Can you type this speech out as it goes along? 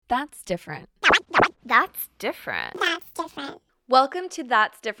That's different. That's different. That's different. Welcome to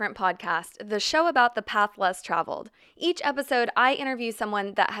That's Different Podcast, the show about the path less traveled. Each episode, I interview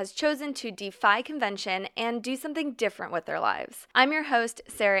someone that has chosen to defy convention and do something different with their lives. I'm your host,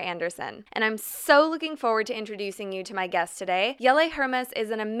 Sarah Anderson, and I'm so looking forward to introducing you to my guest today. Jelle Hermes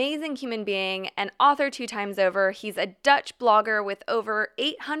is an amazing human being, an author 2 times over. He's a Dutch blogger with over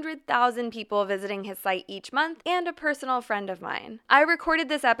 800,000 people visiting his site each month, and a personal friend of mine. I recorded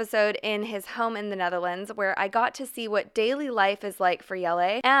this episode in his home in the Netherlands, where I got to see what daily life is like for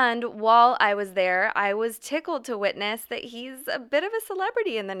Jelle, and while I was there, I was tickled to witness that he's a bit of a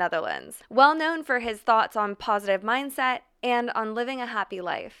celebrity in the Netherlands, well known for his thoughts on positive mindset and on living a happy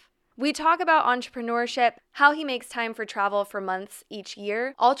life. We talk about entrepreneurship, how he makes time for travel for months each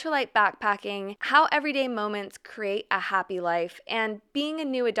year, ultralight backpacking, how everyday moments create a happy life, and being a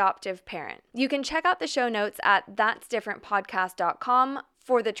new adoptive parent. You can check out the show notes at that'sdifferentpodcast.com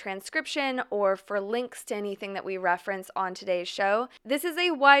for the transcription or for links to anything that we reference on today's show. This is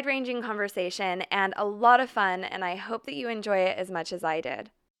a wide-ranging conversation and a lot of fun, and I hope that you enjoy it as much as I did.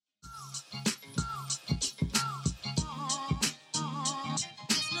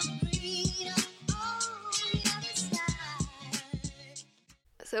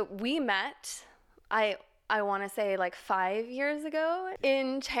 So we met, I want to say like 5 years ago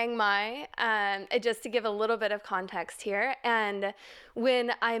in Chiang Mai, just to give a little bit of context here. And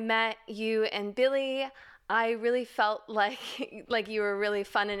when I met you and Billy, I really felt like you were really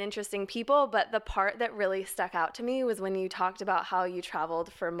fun and interesting people, but the part that really stuck out to me was when you talked about how you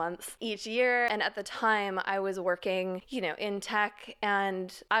traveled for months each year. And at the time I was working, in tech,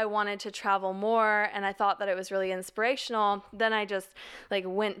 and I wanted to travel more, and I thought that it was really inspirational. Then I just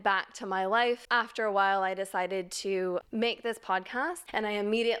went back to my life. After a while, I decided to make this podcast, and I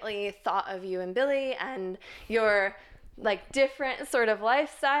immediately thought of you and Billy and your different sort of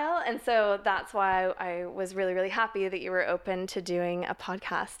lifestyle. And so that's why I was really, really happy that you were open to doing a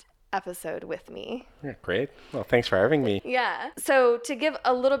podcast episode with me. Yeah, great. Well, thanks for having me. Yeah. So to give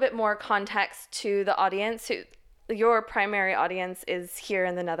a little bit more context to the audience, your primary audience is here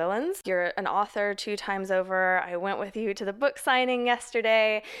in the Netherlands. You're an author 2 times over. I went with you to the book signing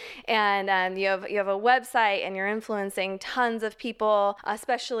yesterday, and you have a website, and you're influencing tons of people,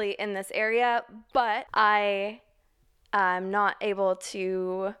 especially in this area. But I'm not able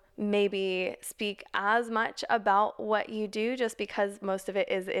to maybe speak as much about what you do just because most of it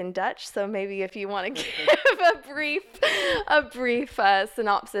is in Dutch. So maybe if you want to give a brief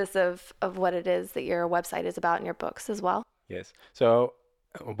synopsis of what it is that your website is about and your books as well. Yes. So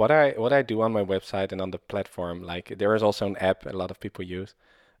what I do on my website and on the platform, there is also an app a lot of people use.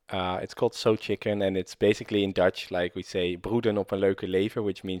 It's called So Chicken, and it's basically in Dutch, we say, broeden op een leuke leven,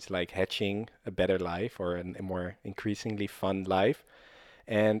 which means hatching a better life or a more increasingly fun life.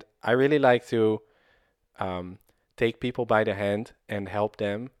 And I really like to take people by the hand and help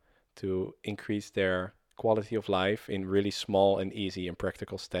them to increase their quality of life in really small and easy and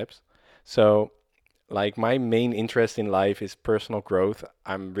practical steps. So my main interest in life is personal growth.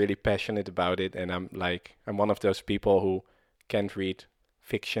 I'm really passionate about it, and I'm one of those people who can't read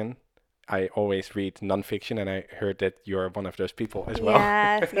fiction. I always read nonfiction, and I heard that you're one of those people as well.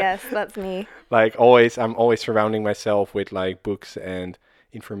 Yes, that's me. I'm always surrounding myself with books and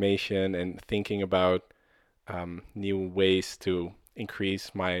information and thinking about new ways to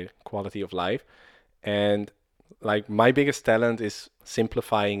increase my quality of life. And my biggest talent is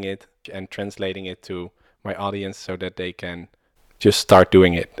simplifying it and translating it to my audience so that they can just start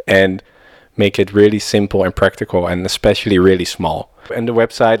doing it and make it really simple and practical, and especially really small. And the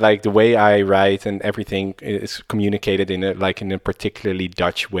website, the way I write and everything is communicated in a particularly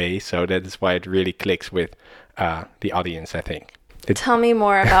Dutch way, so that is why it really clicks with the audience, I think. Tell me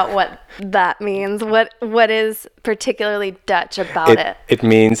more about what that means. What is particularly Dutch about it? It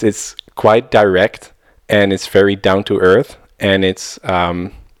means it's quite direct, and it's very down to earth, and it's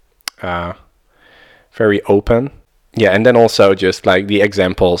very open. Yeah, and then also just the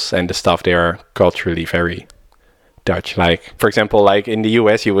examples and the stuff, they are culturally very Dutch. For example, in the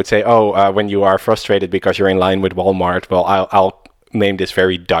US, you would say, when you are frustrated because you're in line with Walmart, well, I'll name this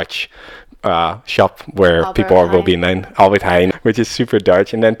very Dutch shop where Albert people will be in line, Albert Heijn, which is super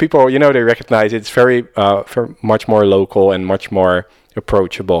Dutch. And then people, they recognize it's very much more local and much more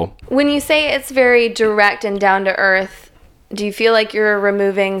approachable. When you say it's very direct and down to earth, do you feel like you're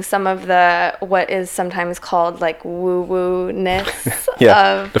removing some of the what is sometimes called woo-woo-ness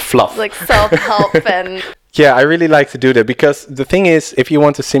of the fluff, self-help and Yeah, I really like to do that, because the thing is, if you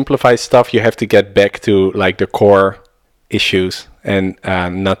want to simplify stuff, you have to get back to the core issues and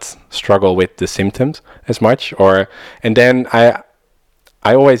not struggle with the symptoms as much. And then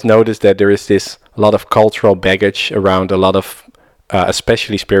I always notice that there is this a lot of cultural baggage around a lot of,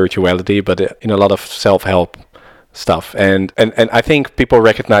 especially spirituality, but in a lot of self-help stuff. And I think people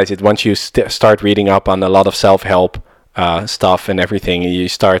recognize it once you start reading up on a lot of self-help stuff and everything, and you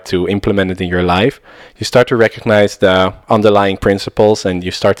start to implement it in your life. You start to recognize the underlying principles, and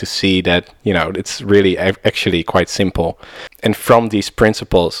you start to see that, it's really actually quite simple. And from these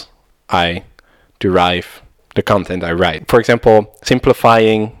principles, I derive the content I write. For example,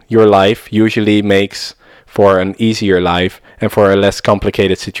 simplifying your life usually makes for an easier life and for a less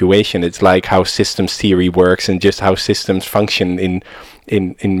complicated situation. It's like how systems theory works and just how systems function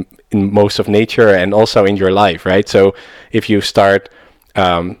in most of nature and also in your life, right? So if you start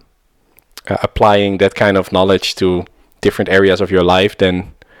applying that kind of knowledge to different areas of your life,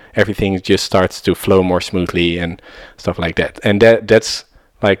 then everything just starts to flow more smoothly and stuff like that. And that's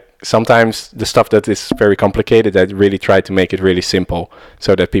like sometimes the stuff that is very complicated, I really try to make it really simple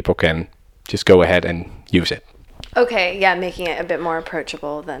so that people can just go ahead and use it. Okay, yeah, making it a bit more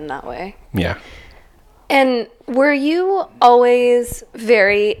approachable than that way. Yeah. And were you always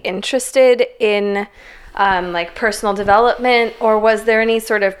very interested in like personal development, or was there any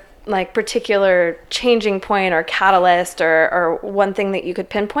sort of like particular changing point or catalyst or one thing that you could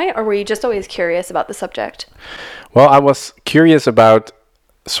pinpoint, or were you just always curious about the subject? Well, I was curious about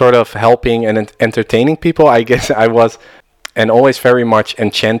sort of helping and entertaining people. I guess I was, and always very much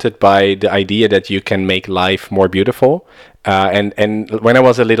enchanted by the idea that you can make life more beautiful. And when I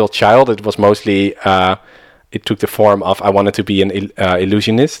was a little child, it was mostly, it took the form of I wanted to be an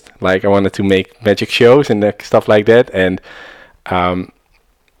illusionist. Like I wanted to make magic shows and stuff like that. And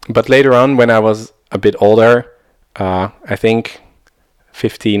but later on, when I was a bit older, I think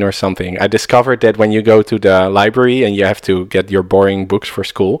 15 or something, I discovered that when you go to the library and you have to get your boring books for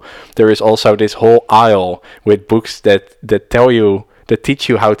school, there is also this whole aisle with books that teach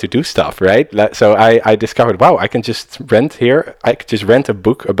you how to do stuff, right? So I discovered, wow, I can just rent a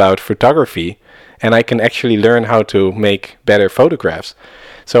book about photography and I can actually learn how to make better photographs.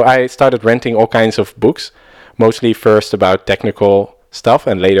 So I started renting all kinds of books, mostly first about technical stuff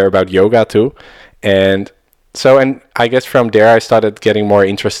and later about yoga too. And I guess from there I started getting more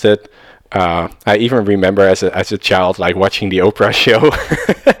interested. I even remember as a child like watching the Oprah show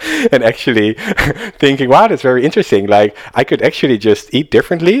and actually thinking, wow, that's very interesting. Like I could actually just eat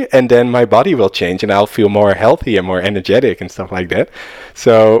differently and then my body will change and I'll feel more healthy and more energetic and stuff like that.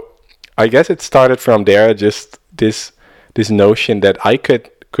 So I guess it started from there, just this notion that I could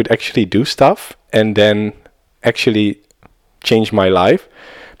actually do stuff and then actually change my life.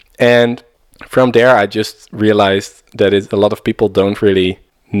 And from there, I just realized that a lot of people don't really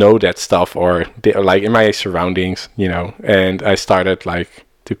know that stuff, or like in my surroundings, and I started like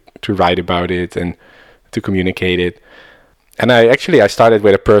to write about it and to communicate it. And I started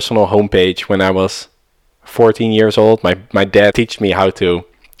with a personal homepage when I was 14 years old. My dad taught me how to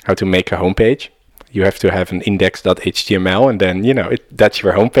make a homepage. You have to have an index.html and then, that's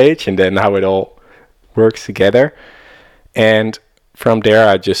your homepage, and then how it all works together. And from there,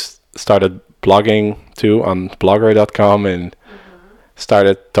 I just started blogging too on blogger.com and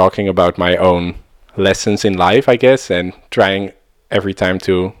started talking about my own lessons in life, I guess, and trying every time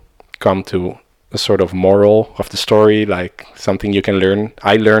to come to a sort of moral of the story, like something you can learn.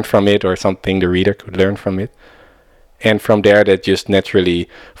 I learned from it, or something the reader could learn from it. And from there, that just naturally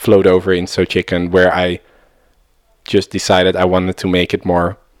flowed over in So Chicken, where I just decided I wanted to make it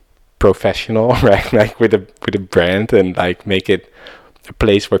more professional, right? Like with a brand, and like make it a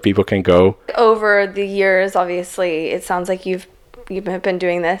place where people can go. Over the years, obviously, it sounds like you've been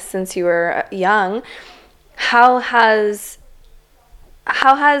doing this since you were young. How has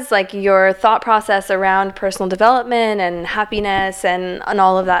like your thought process around personal development and happiness and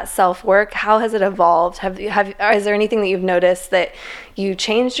all of that self-work, how has it evolved? Is there anything that you've noticed that you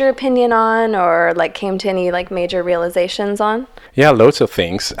changed your opinion on, or like came to any like major realizations on? Yeah, loads of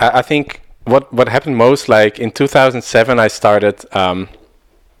things. I think what happened most, like in 2007, I started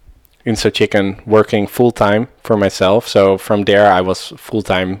in So Chicken working full-time for myself. So from there, I was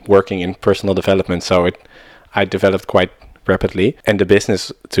full-time working in personal development. So I developed quite rapidly, and the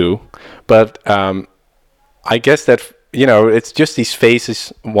business too. But I guess that, it's just these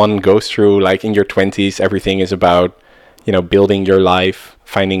phases one goes through. Like in your 20s, everything is about, building your life,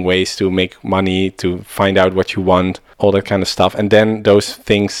 finding ways to make money, to find out what you want, all that kind of stuff. And then those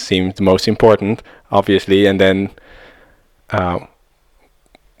things seem the most important, obviously. And then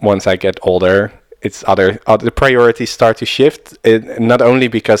once I get older, it's other priorities start to shift. Not only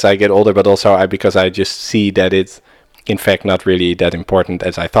because I get older, but also because I just see that it's in fact not really that important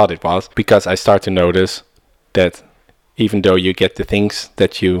as I thought it was, because I start to notice that even though you get the things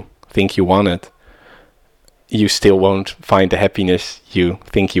that you think you wanted, you still won't find the happiness you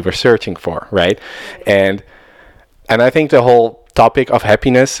think you were searching for, right? And I think the whole topic of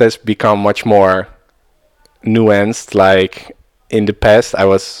happiness has become much more nuanced. Like in the past,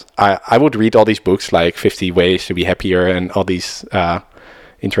 I would read all these books like 50 Ways to Be Happier and all these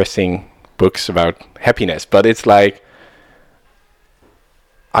interesting books about happiness. But it's like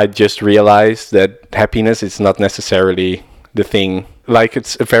I just realized that happiness is not necessarily the thing. Like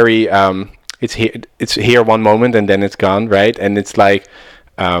it's a very it's here one moment and then it's gone, right? And it's like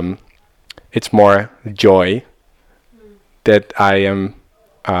it's more joy that I am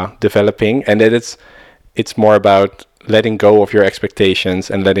developing, and that it's more about letting go of your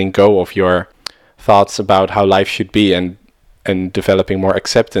expectations and letting go of your thoughts about how life should be, and developing more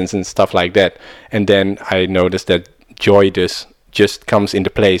acceptance and stuff like that. And then I noticed that joy just comes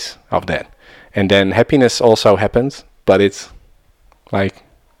into place of that, and then happiness also happens, but it's like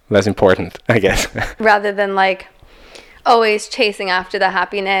less important, I guess. Rather than like always chasing after the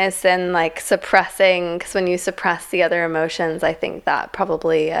happiness and like suppressing, because when you suppress the other emotions, I think that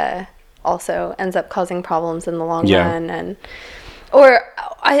probably also ends up causing problems in the long run. Or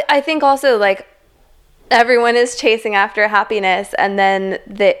I think also like everyone is chasing after happiness, and then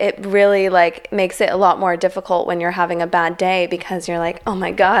it really like makes it a lot more difficult when you're having a bad day, because you're like, oh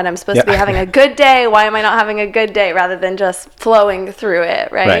my God, I'm supposed to be having a good day. Why am I not having a good day? Rather than just flowing through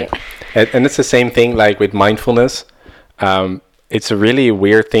it, right? And it's the same thing like with mindfulness. It's a really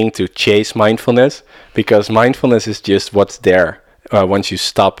weird thing to chase mindfulness, because mindfulness is just what's there once you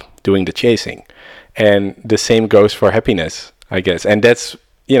stop doing the chasing. And the same goes for happiness, I guess. And that's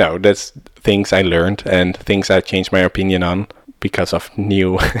things I learned and things I changed my opinion on because of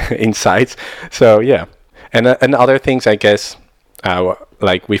new insights. So yeah. And other things, I guess,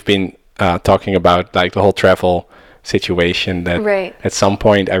 like we've been talking about, like the whole travel situation, that at some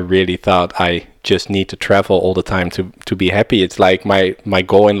point I really thought I just need to travel all the time to be happy. It's like my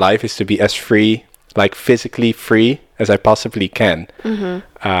goal in life is to be as free, like physically free as I possibly can.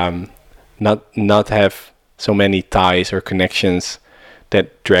 Not have so many ties or connections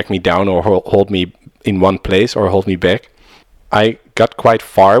that drag me down or hold me in one place or hold me back. I got quite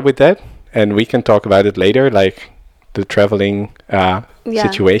far with that, and we can talk about it later, like the traveling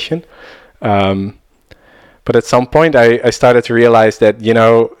situation. But at some point I started to realize that,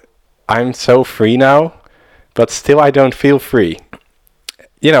 I'm so free now, but still I don't feel free.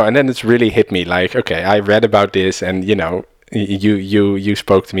 And then it's really hit me like, okay, I read about this, and, you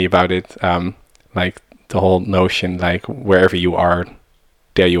spoke to me about it, like the whole notion, like wherever you are,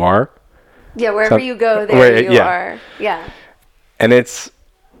 there you are. Yeah, wherever you go, there you are. Yeah. And that's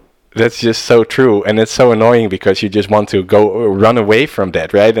just so true, and it's so annoying because you just want to run away from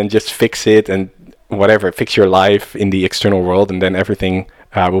that, right? And just fix it and fix your life in the external world, and then everything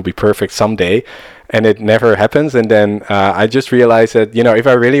will be perfect someday. And it never happens. And then I just realized that, if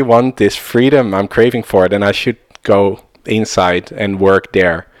I really want this freedom I'm craving for, then I should go inside and work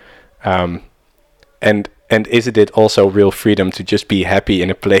there. And isn't it also real freedom to just be happy in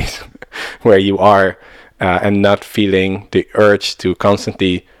a place where you are, and not feeling the urge to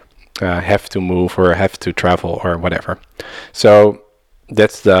constantly have to move or have to travel or whatever? So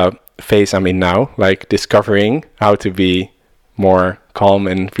that's the phase I'm in now, like discovering how to be more calm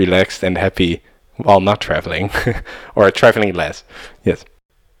and relaxed and happy while not traveling or traveling less. Yes.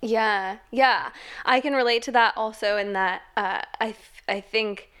 Yeah. I can relate to that also, in that I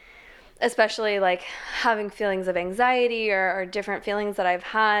think, especially like having feelings of anxiety or different feelings that I've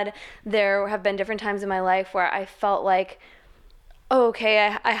had, there have been different times in my life where I felt like, oh,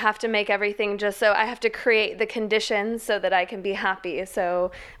 okay, I have to make everything just so I have to create the conditions so that I can be happy.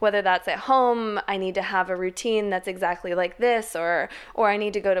 So whether that's at home, I need to have a routine that's exactly like this, or I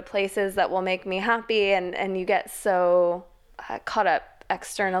need to go to places that will make me happy. And you get so caught up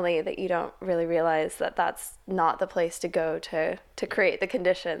externally that you don't really realize that that's not the place to go to create the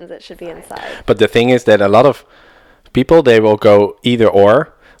conditions. It should be inside. But the thing is that a lot of people, they will go either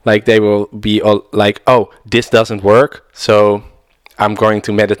or. Like they will be like, oh, this doesn't work, so I'm going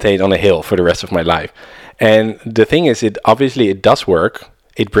to meditate on a hill for the rest of my life. And the thing is, it does work.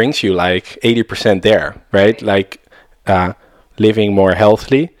 It brings you like 80% there, right? Like living more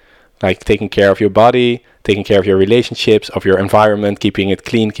healthily, like taking care of your body, taking care of your relationships, of your environment, keeping it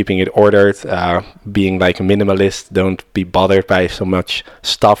clean, keeping it ordered, being like a minimalist. Don't be bothered by so much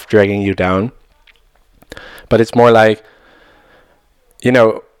stuff dragging you down. But it's more like,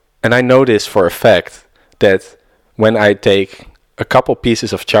 and I know this for a fact, that when I take a couple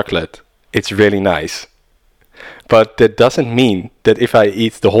pieces of chocolate, it's really nice. But that doesn't mean that if I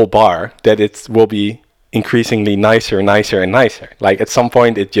eat the whole bar, that it will be increasingly nicer, and nicer. Like at some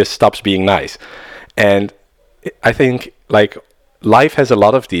point it just stops being nice. And I think like life has a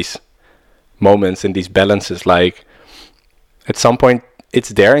lot of these moments and these balances. Like at some point it's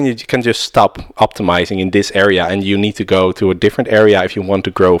there and you can just stop optimizing in this area and you need to go to a different area if you want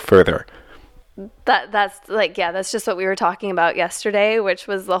to grow further. That's just what we were talking about yesterday, which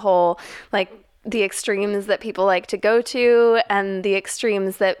was the whole like the extremes that people like to go to and the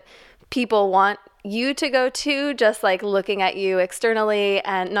extremes that people want you to go to, just like looking at you externally,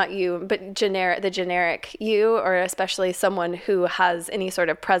 and not you, but the generic you, or especially someone who has any sort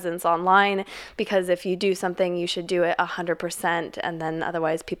of presence online, because if you do something, you should do it 100%, and then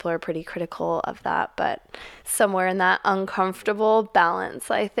otherwise people are pretty critical of that. But somewhere in that uncomfortable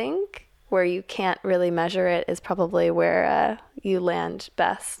balance, I think, where you can't really measure it, is probably where you land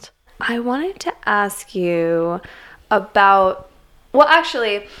best. I wanted to ask you about, well,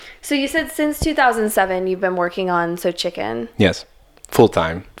 actually, so you said since 2007 you've been working on So Chicken. Yes, full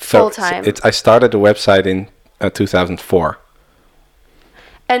time. Full-time. I started the website in 2004.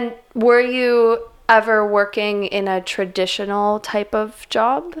 And were you ever working in a traditional type of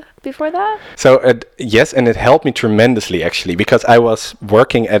job before that? So yes, and it helped me tremendously actually, because I was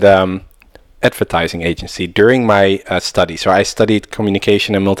working at advertising agency during my study. So I studied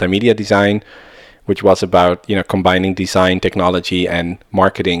communication and multimedia design, which was about combining design, technology, and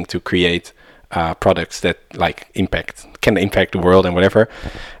marketing to create products that like can impact the world and whatever.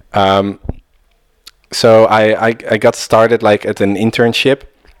 So I got started like at an internship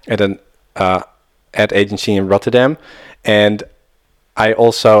at an ad agency in Rotterdam, and I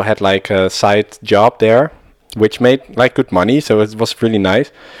also had like a side job there, which made like good money, so it was really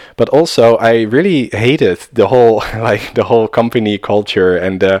nice. But also I really hated the whole company culture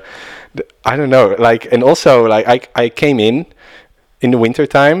and I don't know, like, and also like I came in the winter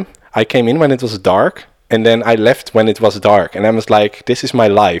time. I came in when it was dark, and then I left when it was dark, and I was like, this is my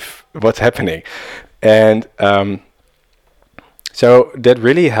life, what's happening? And so that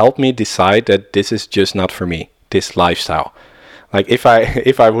really helped me decide that this is just not for me, this lifestyle. Like if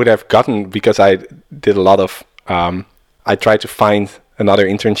I would have gotten, because I did a lot of, I tried to find another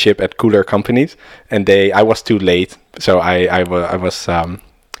internship at cooler companies, and I was too late, so I was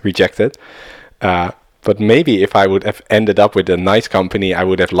rejected. But maybe if I would have ended up with a nice company, I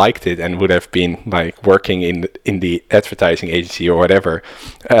would have liked it and would have been like working in the advertising agency or whatever.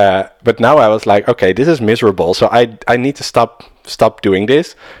 But now I was like, okay, this is miserable, so I need to stop doing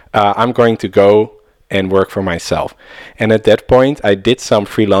this. I'm going to go and work for myself. And at that point, I did some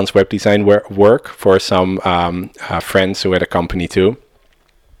freelance web design work for some friends who had a company too.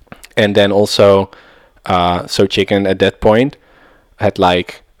 And then also, So Chicken at that point had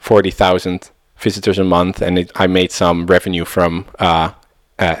like 40,000 visitors a month, and I made some revenue from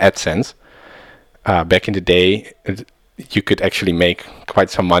AdSense. Back in the day, you could actually make quite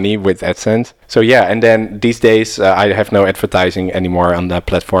some money with AdSense. So yeah, and then these days I have no advertising anymore on the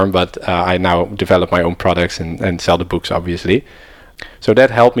platform, but I now develop my own products and sell the books, obviously. So that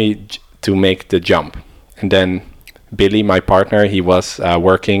helped me to make the jump. And then Billy, my partner, he was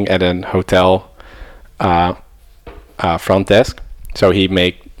working at a hotel front desk. So he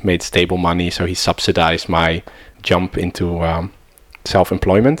made stable money, so he subsidized my jump into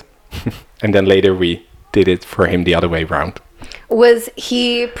self-employment. And then later we did it for him the other way around. Was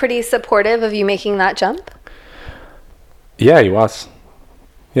he pretty supportive of you making that jump? Yeah, he was.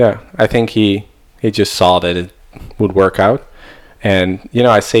 Yeah, I think he just saw that it would work out. And,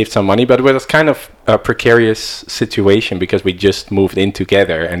 I saved some money, but it was kind of a precarious situation because we just moved in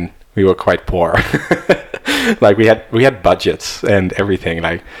together and we were quite poor. Like we had budgets and everything.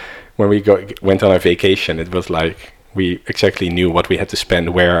 Like when we went on a vacation, it was like we exactly knew what we had to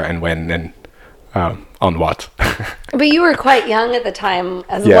spend where and when and on what. But you were quite young at the time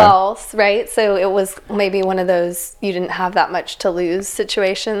as well, right? So it was maybe one of those you didn't have that much to lose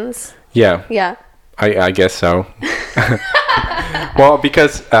situations. Yeah. Yeah. I guess so. Well,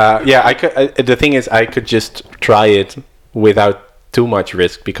 because I could. The thing is, I could just try it without too much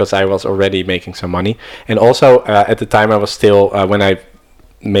risk because I was already making some money, and also at the time I was still when I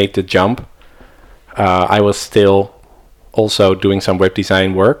made the jump, I was still also doing some web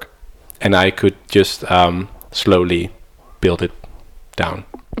design work, and I could just slowly build it down.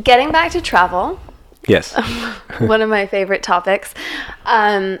 Getting back to travel. Yes. One of my favorite topics.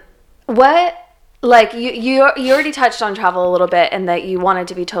 What, like you already touched on travel a little bit and that you wanted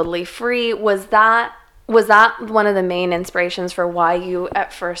to be totally free. Was that one of the main inspirations for why you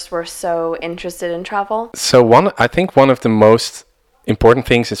at first were so interested in travel? So I think one of the most important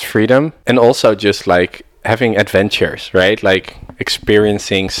things is freedom, and also just like having adventures, right? Like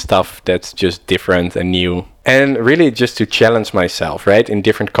experiencing stuff that's just different and new. And really just to challenge myself, right? In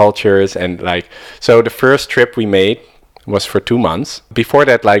different cultures and like, so the first trip we made was for 2 months. Before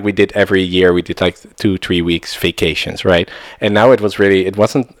that, like we did every year, we did like 2-3 weeks vacations, right? And now it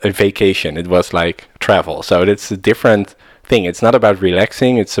wasn't a vacation, it was like travel. So it's a different thing. It's not about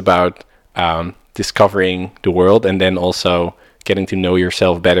relaxing, it's about discovering the world and then also getting to know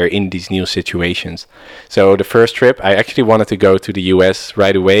yourself better in these new situations. So the first trip, I actually wanted to go to the US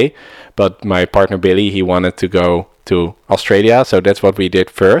right away, but my partner Billy, he wanted to go to Australia, so that's what we did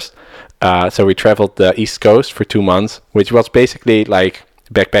first. So we traveled the East Coast for 2 months, which was basically like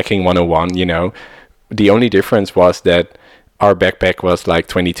backpacking 101, you know. The only difference was that our backpack was like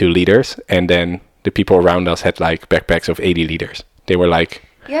 22 liters, and then the people around us had like backpacks of 80 liters. They were like...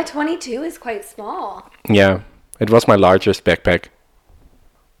 Yeah, 22 is quite small. Yeah, it was my largest backpack.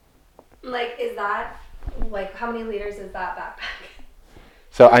 Like, is that, like, how many liters is that backpack?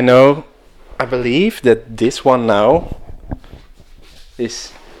 So I believe that this one now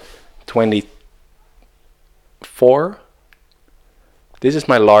is 24. This is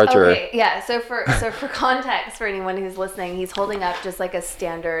my larger. Okay, yeah. So for context, for anyone who's listening, he's holding up just like a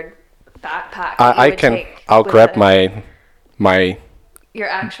standard backpack. I'll grab your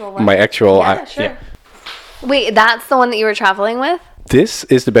actual one. My actual. Yeah, sure. Yeah. Wait, that's the one that you were traveling with? This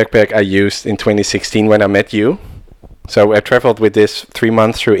is the backpack I used in 2016 when I met you. So I traveled with this 3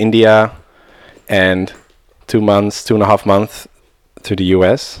 months through India and 2.5 months to the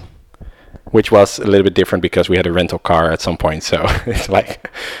US, which was a little bit different because we had a rental car at some point. So it's like,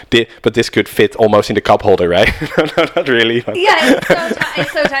 but this could fit almost in the cup holder, right? No, not really. But. Yeah,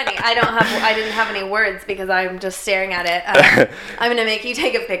 it's so tiny. I didn't have any words because I'm just staring at it. I'm gonna make you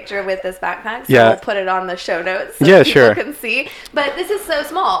take a picture with this backpack, so we'll put it on the show notes so people can see. But this is so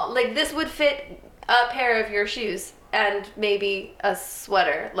small. Like this would fit a pair of your shoes and maybe a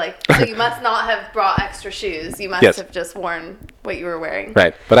sweater. Like, so you must not have brought extra shoes. You must have just worn what you were wearing.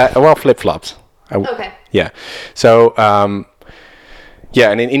 Right, but flip-flops. Okay. Yeah. So, and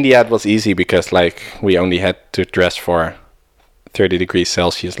in India it was easy because, like, we only had to dress for 30 degrees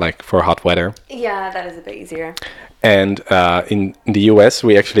Celsius, like, for hot weather. Yeah, that is a bit easier. And in the US,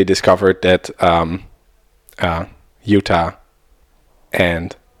 we actually discovered that Utah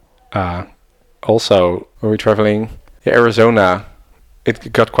and also, were we traveling? Arizona,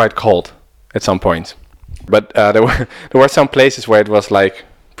 it got quite cold at some point. But there were some places where it was like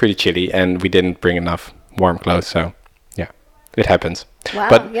pretty chilly and we didn't bring enough warm clothes. So yeah, it happens. Wow,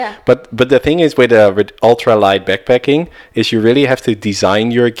 But the thing is with ultralight backpacking is you really have to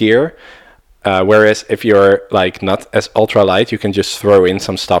design your gear. Whereas if you're like not as ultralight, you can just throw in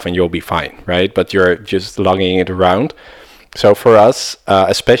some stuff and you'll be fine, right? But you're just lugging it around. So for us,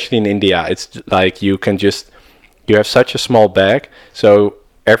 especially in India, it's like you have such a small bag, so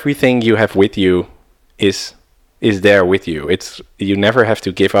everything you have with you is there with you. You never have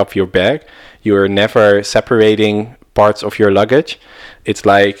to give up your bag. You're never separating parts of your luggage. It's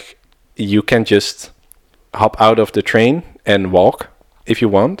like you can just hop out of the train and walk if you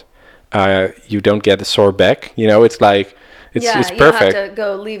want. You don't get a sore back. You know, it's like it's perfect. You have to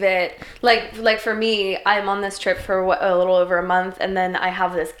go leave it. Like for me, I'm on this trip for a little over a month, and then I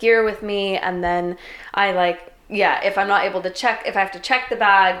have this gear with me, and then I if I'm not able to if I have to check the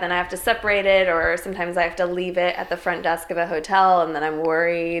bag, then I have to separate it, or sometimes I have to leave it at the front desk of a hotel, and then I'm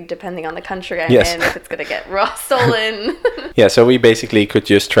worried, depending on the country I'm in, if it's going to get stolen. Yeah, so we basically could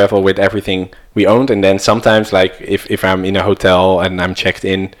just travel with everything we owned, and then sometimes, like, if I'm in a hotel and I'm checked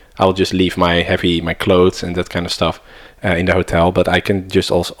in, I'll just leave my clothes and that kind of stuff in the hotel, but I can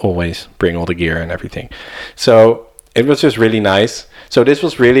just also always bring all the gear and everything. So it was just really nice. So this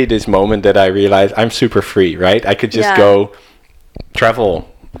was really this moment that I realized I'm super free, right? I could just go travel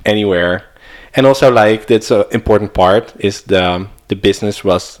anywhere. And also, like, that's an important part is the business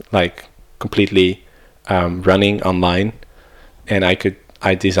was like completely running online, and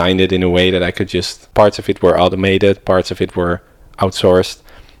I designed it in a way that I could just, parts of it were automated, parts of it were outsourced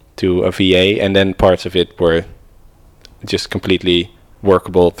to a VA, and then parts of it were just completely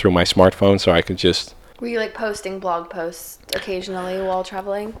workable through my smartphone, so I could just... Were you like posting blog posts occasionally while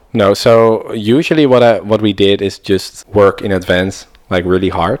traveling? No, so usually what we did is just work in advance, like really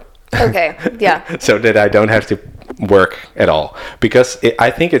hard. Okay, yeah. So that I don't have to work at all, because I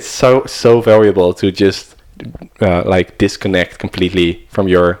think it's so valuable to just like disconnect completely from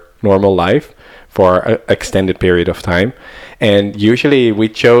your normal life for an extended period of time. And usually we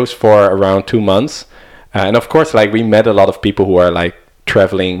chose for around 2 months. And of course, like, we met a lot of people who are like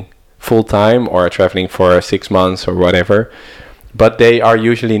traveling full time or traveling for 6 months or whatever. but they are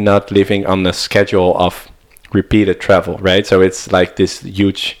usually not living on a schedule of repeated travel, right? So it's like this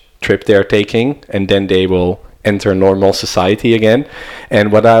huge trip they're taking, and then they will enter normal society again.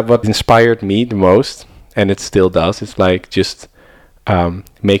 And what inspired me the most, and it still does, is like just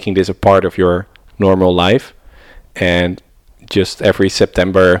making this a part of your normal life. And just every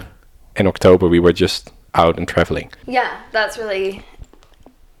September and October, we were just out and traveling. Yeah, that's really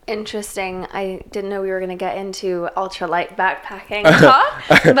interesting. I didn't know we were going to get into ultralight backpacking talk.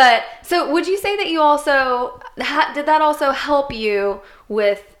 But so would you say that you also, did that also help you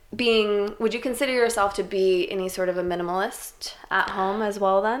with being, would you consider yourself to be any sort of a minimalist at home as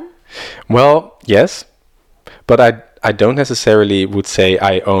well then? Well, yes, but I don't necessarily would say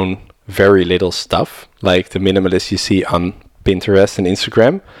I own very little stuff like the minimalists you see on Pinterest and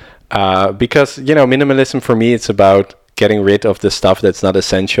Instagram. Because, minimalism for me, it's about getting rid of the stuff that's not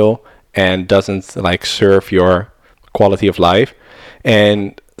essential and doesn't like serve your quality of life.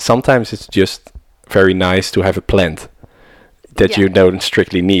 And sometimes it's just very nice to have a plant that you don't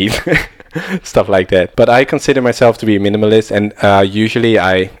strictly need, stuff like that. But I consider myself to be a minimalist, and usually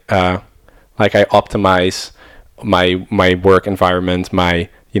I optimize my work environment, my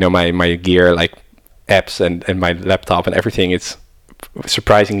gear, like apps and my laptop and everything. It's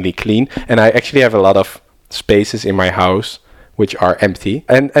surprisingly clean, and I actually have a lot of spaces in my house which are empty,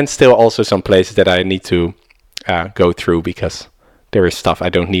 and still also some places that I need to go through because there is stuff I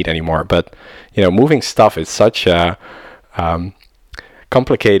don't need anymore. But moving stuff is such a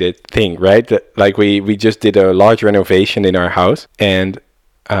complicated thing, right? Like we just did a large renovation in our house, and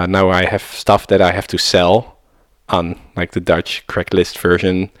now I have stuff that I have to sell on like the Dutch Craigslist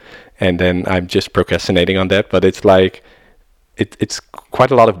version, and then I'm just procrastinating on that. But it's like it's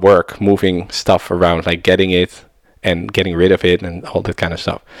quite a lot of work moving stuff around, like getting it and getting rid of it and all that kind of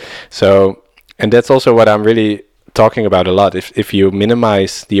stuff. So, and that's also what I'm really talking about a lot. If you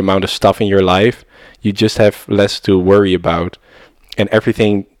minimize the amount of stuff in your life, you just have less to worry about, and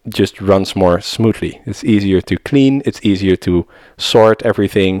everything just runs more smoothly. It's easier to clean, it's easier to sort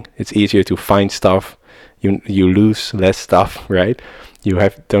everything, it's easier to find stuff. You lose less stuff, right? You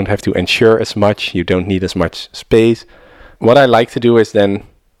don't have to insure as much, you don't need as much space. What I like to do is then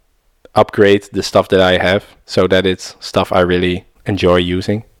upgrade the stuff that I have so that it's stuff I really enjoy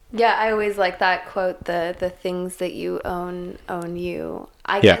using. Yeah, I always like that quote, the things that you own you.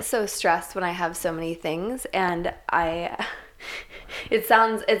 I get so stressed when I have so many things, and it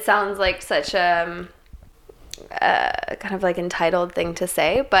sounds like such a kind of like entitled thing to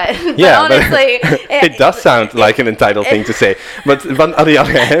say, but honestly, it does sound like an entitled thing to say. But on the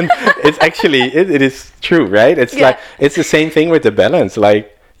other hand, it's actually it is true, right? It's like it's the same thing with the balance.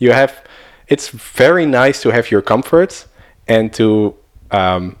 Like it's very nice to have your comforts and to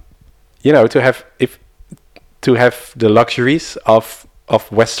to have the luxuries of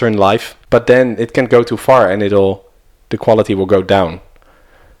Western life, but then it can go too far and the quality will go down.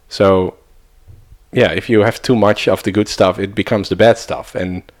 So yeah, if you have too much of the good stuff, it becomes the bad stuff,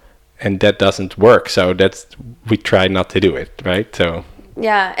 and that doesn't work. So we try not to do it, right? So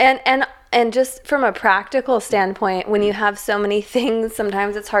yeah, and just from a practical standpoint, when you have so many things,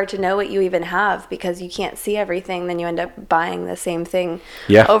 sometimes it's hard to know what you even have because you can't see everything. Then you end up buying the same thing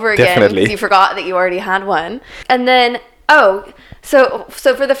over again because you forgot that you already had one. And then so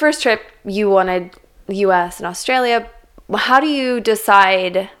for the first trip, you wanted U.S. and Australia. How do you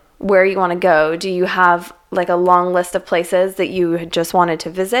decide where you want to go? Do you have like a long list of places that you just wanted to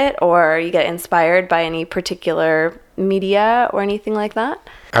visit, or you get inspired by any particular media or anything like that?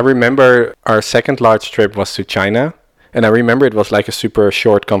 I remember our second large trip was to China, and I remember it was like a super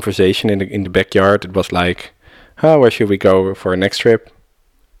short conversation in the backyard. It was like, where should we go for our next trip?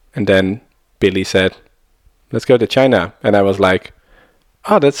 And then Billy said, let's go to China. And I was like,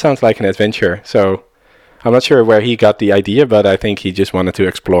 that sounds like an adventure. So I'm not sure where he got the idea, but I think he just wanted to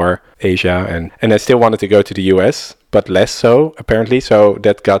explore Asia, and I still wanted to go to the US, but less so apparently. So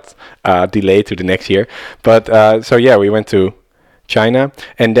that got delayed to the next year. But we went to China,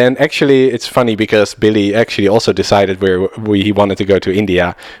 and then actually it's funny because Billy actually also decided he wanted to go to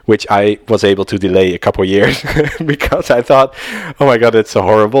India, which I was able to delay a couple years because I thought, oh my god, it's a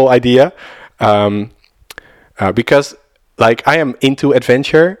horrible idea, because like I am into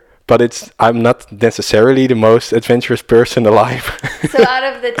adventure, but I'm not necessarily the most adventurous person alive. So out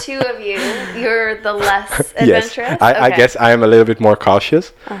of the two of you, you're the less adventurous? Yes, I guess I am a little bit more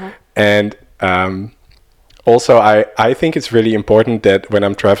cautious. Uh-huh. And also, I think it's really important that when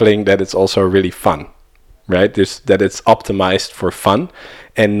I'm traveling, that it's also really fun, right? That it's optimized for fun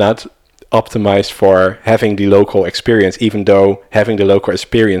and not optimized for having the local experience, even though having the local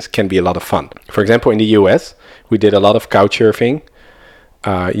experience can be a lot of fun. For example, in the US, we did a lot of couch surfing.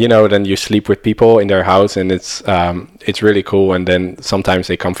 Then you sleep with people in their house, and it's really cool. And then sometimes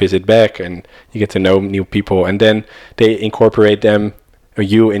they come visit back, and you get to know new people. And then they incorporate them, or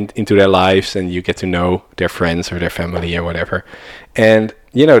you, into their lives, and you get to know their friends or their family or whatever. And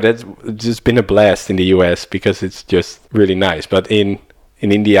that's just been a blast in the US because it's just really nice. But in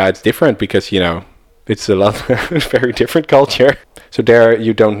India, it's different because it's a lot very different culture. So there,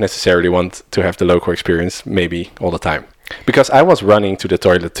 you don't necessarily want to have the local experience maybe all the time. Because I was running to the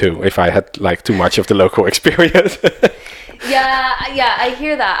toilet too if I had like too much of the local experience. Yeah, I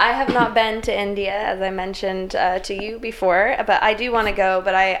hear that. I have not been to India, as I mentioned to you before, but I do want to go.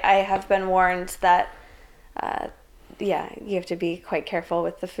 But I have been warned that, you have to be quite careful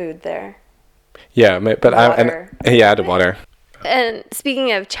with the food there. Yeah, but the water. And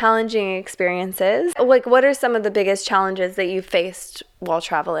speaking of challenging experiences, like what are some of the biggest challenges that you faced while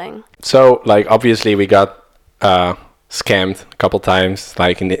traveling? So, like, obviously we got scammed a couple times,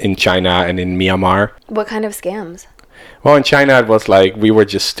 like in China and in Myanmar. What kind of scams? Well, in China it was like we were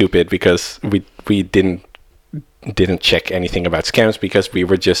just stupid because we didn't check anything about scams because we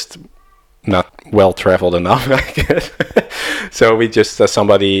were just not well traveled enough, I guess. So we just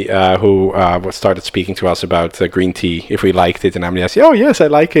somebody who started speaking to us about green tea, if we liked it, and I'm just, oh yes, I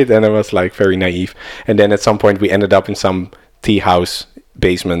like it, and it was like very naive. And then at some point we ended up in some tea house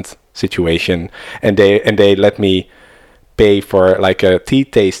basement situation, and they let me pay for like a tea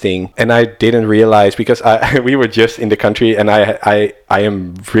tasting, and I didn't realize because we were just in the country, and I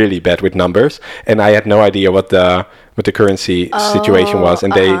am really bad with numbers, and I had no idea what the currency situation was,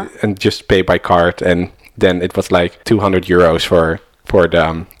 and they just pay by card, and then it was like 200 euros for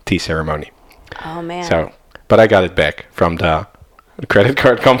the tea ceremony. Oh man! So, but I got it back from the credit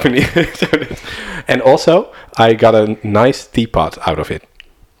card company, and also I got a nice teapot out of it.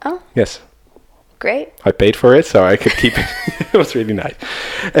 Oh. Yes. Great. I paid for it, so I could keep it. It was really nice.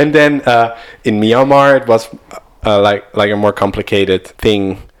 And then in Myanmar, it was like a more complicated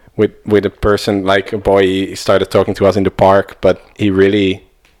thing with a person, like a boy. He started talking to us in the park, but he really,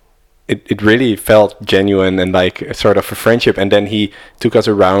 it really felt genuine and like a sort of a friendship. And then he took us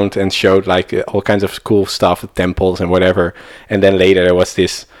around and showed like all kinds of cool stuff, temples and whatever. And then later there was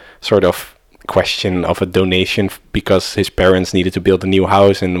this sort of question of a donation because his parents needed to build a new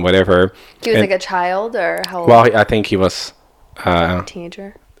house and whatever. He was like a child, or how old? Well, I think he was a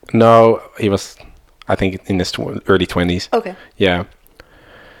teenager. No, he was, I think, in his early 20s. Okay. Yeah.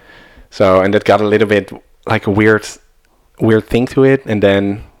 So, and that got a little bit like a weird thing to it, and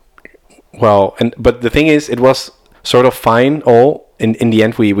then, but the thing is, it was sort of fine. All in the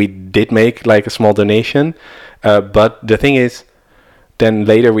end, we did make like a small donation, but the thing is, then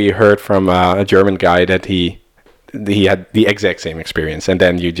later we heard from a German guy that he had the exact same experience, and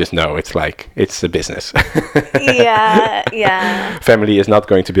then you just know it's like it's a business. Yeah. Family is not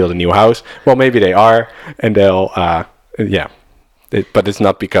going to build a new house. Well, maybe they are, and they'll but it's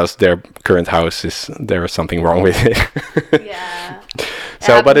not because their current house there is something wrong with it. Yeah.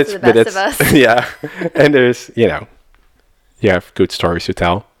 So, but it's the best of us. Yeah, and there's you have good stories to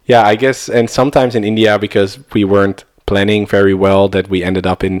tell. Yeah, I guess, and sometimes in India, because we weren't planning very well, that we ended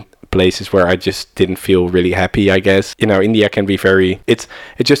up in places where I just didn't feel really happy, I guess. India can be it's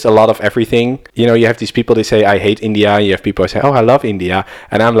just a lot of everything. You have these people, they say, I hate India. You have people who say, oh, I love India.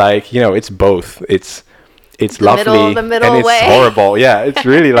 And I'm like, it's both. It's lovely the middle and way. It's horrible. Yeah, it's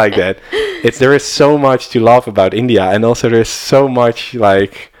really like that. There is so much to love about India, and also there's so much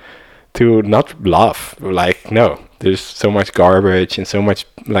like to not love. Like, no, there's so much garbage and so much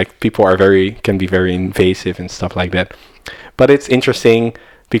like people can be very invasive and stuff like that. But it's interesting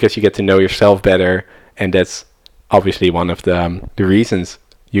because you get to know yourself better, and that's obviously one of the reasons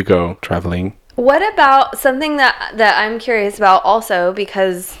you go traveling. What about something that I'm curious about also,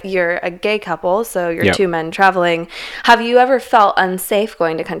 because you're a gay couple, so you're two men traveling. Have you ever felt unsafe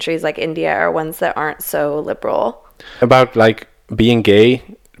going to countries like India or ones that aren't so liberal? About like being gay,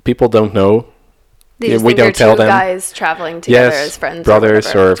 people don't know. We don't tell them. Guys traveling together as friends,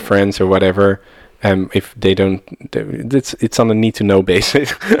 brothers or friends or whatever. If they don't, it's on a need to know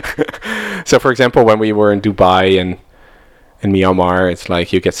basis. So, for example, when we were in Dubai and in Myanmar, it's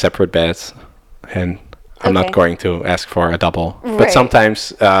like you get separate beds. And I'm not going to ask for a double. Right. But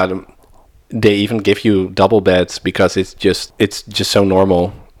sometimes they even give you double beds because it's just so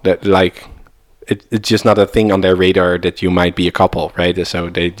normal that like it's just not a thing on their radar that you might be a couple, right? So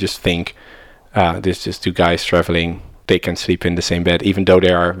they just think there's just two guys traveling. They can sleep in the same bed, even though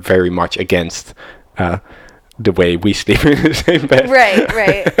they are very much against the way we sleep in the same bed.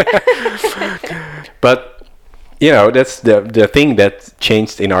 Right. But that's the thing that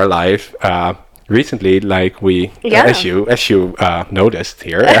changed in our life recently. Like we, as you noticed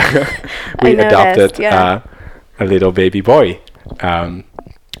here, we adopted a little baby boy, and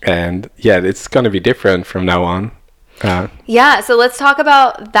it's gonna be different from now on. So let's talk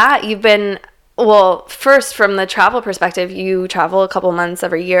about that. You've been, well, first from the travel perspective, you travel a couple months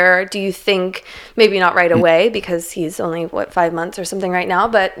every year. Do you think, maybe not right away because he's only 5 months or something right now,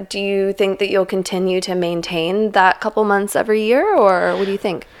 but do you think that you'll continue to maintain that couple months every year, or what do you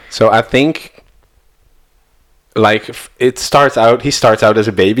think? So I think he starts out as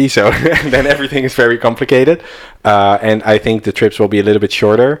a baby, so then everything is very complicated, and I think the trips will be a little bit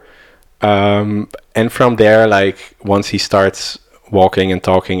shorter. And from there, once he starts walking and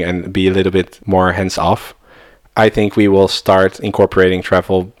talking and be a little bit more hands-off, I think we will start incorporating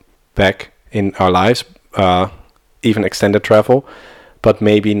travel back in our lives, even extended travel, but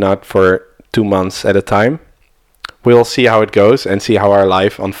maybe not for 2 months at a time. We'll see how it goes and see how our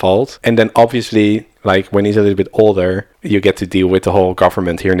life unfolds. And then obviously, when he's a little bit older, you get to deal with the whole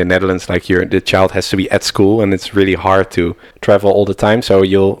government here in the Netherlands. The child has to be at school, and it's really hard to travel all the time. So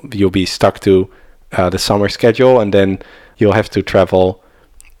you'll be stuck to the summer schedule, and then you'll have to travel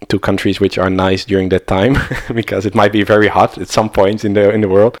to countries which are nice during that time because it might be very hot at some point in the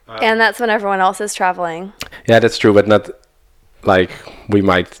world. And that's when everyone else is traveling. Yeah, that's true, but not we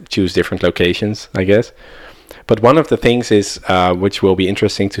might choose different locations, I guess. But one of the things is, which will be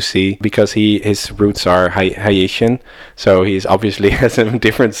interesting to see, because his roots are Haitian, so he's obviously has a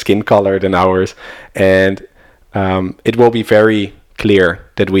different skin color than ours, and it will be very clear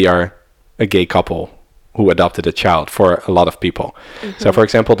that we are a gay couple who adopted a child for a lot of people. Mm-hmm. So, for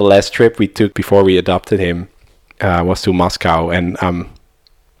example, the last trip we took before we adopted him was to Moscow, and I'm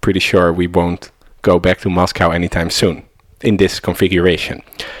pretty sure we won't go back to Moscow anytime soon in this configuration.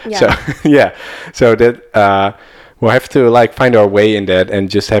 So so that we'll have to find our way in that, and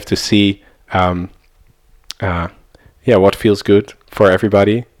just have to see what feels good for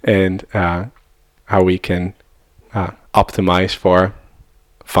everybody, and how we can optimize for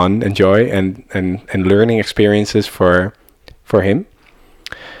fun and joy and learning experiences for him.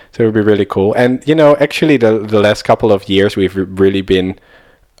 So it would be really cool. And actually the last couple of years we've really been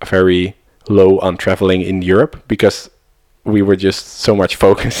very low on traveling in Europe, because we were just so much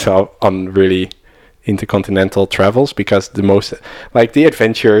focused on really intercontinental travels, because the most the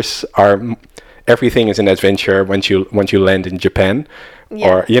adventures are, everything is an adventure once you land in Japan,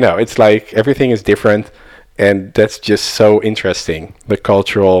 or it's everything is different, and that's just so interesting. The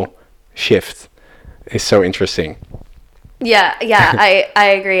cultural shift is so interesting.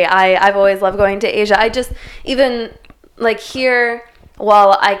 I agree. I've always loved going to Asia. I just, even here,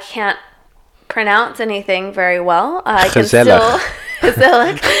 while I can't pronounce anything very well, I can still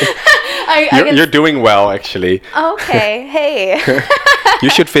You're doing well, actually. Okay, hey. You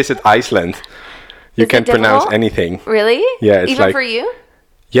should visit Iceland. You can pronounce anything. Really? Yeah, it's even for you?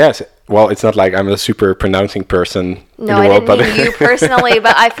 Yes. Well, it's not like I'm a super pronouncing person in the world. No, I didn't mean you personally,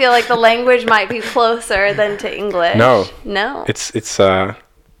 but I feel like the language might be closer than to English. No. It's a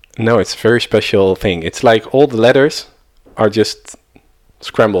very special thing. It's all the letters are just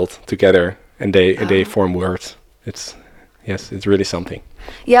scrambled together, and they form words. It's really something.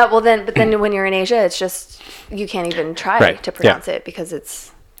 Yeah, well then when you're in Asia, it's just, you can't even try to pronounce it, because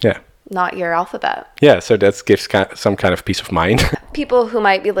it's not your alphabet. Yeah, so that gives some kind of peace of mind. People who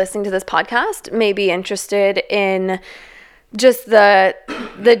might be listening to this podcast may be interested in just the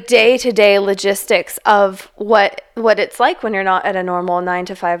day-to-day logistics of what it's like when you're not at a normal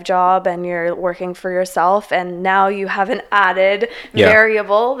 9-to-5 job and you're working for yourself, and now you have an added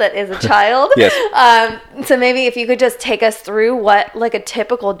variable that is a child. Yes. So maybe if you could just take us through what a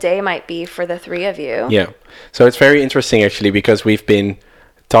typical day might be for the three of you. Yeah. So it's very interesting, actually, because we've been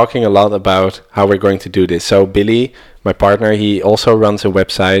talking a lot about how we're going to do this. So Billy, my partner, he also runs a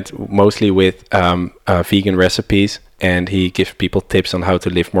website mostly with vegan recipes, and he gives people tips on how to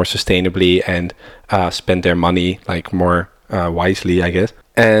live more sustainably and spend their money more wisely, I guess.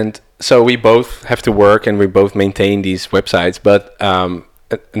 And so we both have to work, and we both maintain these websites, but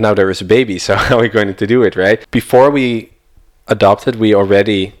now there is a baby, so how are we going to do it, right? Before we adopted, we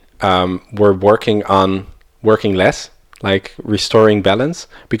already were working on working less, restoring balance,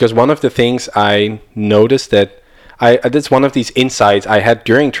 because one of the things I noticed that's one of these insights I had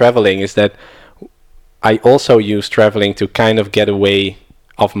during traveling, is that I also use traveling to kind of get away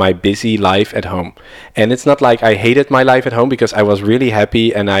of my busy life at home. And it's not like I hated my life at home, because I was really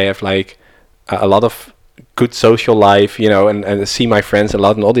happy, and I have a lot of good social life, and see my friends a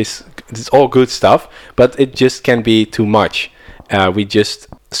lot and all these it's all good stuff, but it just can be too much. We just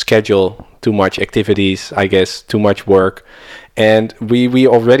schedule too much activities, I guess, too much work. And we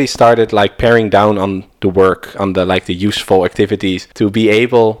already started like paring down on the work, on the like the useful activities, to be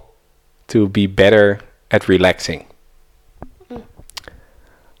able to be better at relaxing.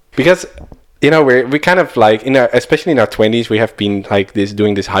 Because we kind of like especially in our 20s, we have been like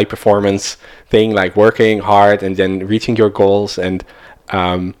doing this high performance thing, like working hard and then reaching your goals. And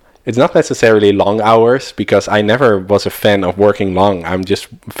it's not necessarily long hours, because I never was a fan of working long. I'm just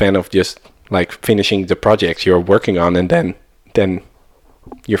a fan of just like finishing the projects you're working on, and then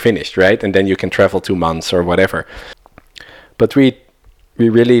you're finished, right? And then you can travel 2 months or whatever. But we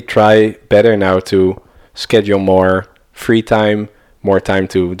really try better now to schedule more free time, more time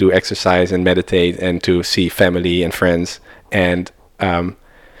to do exercise and meditate and to see family and friends, and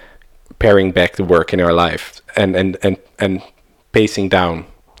paring back the work in our life and pacing down,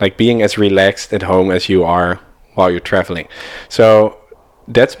 like being as relaxed at home as you are while you're traveling. So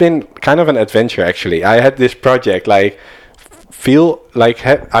that's been kind of an adventure, actually. I had this project, like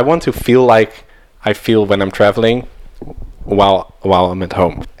I want to feel like I feel when I'm traveling while I'm at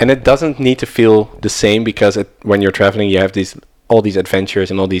home. And it doesn't need to feel the same, because when you're traveling, you have all these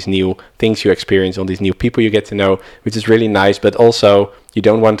adventures and all these new things you experience, all these new people you get to know, which is really nice. But also, you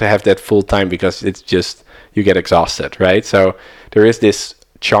don't want to have that full time, because it's just, you get exhausted, right? So there is this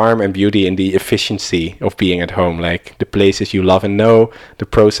charm and beauty in the efficiency of being at home, like the places you love and know, the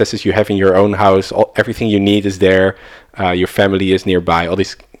processes you have in your own house, everything you need is there, your family is nearby, all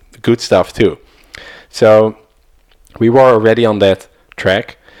this good stuff too. So we were already on that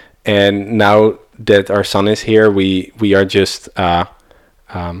track, and now that our son is here, we are just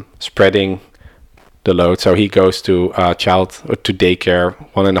spreading the load. So he goes to to daycare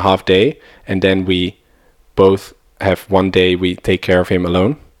 1.5 days, and then we both have 1 day we take care of him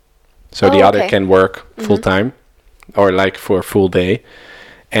alone. So the other can work full time, or like for a full day.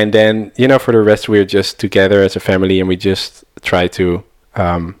 And then, for the rest, we're just together as a family, and we just try to,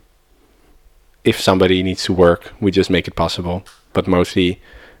 if somebody needs to work, we just make it possible. But mostly,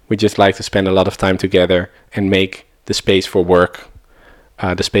 we just like to spend a lot of time together and make the space for work,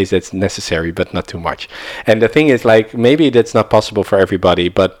 the space that's necessary, but not too much. And the thing is, like, maybe that's not possible for everybody,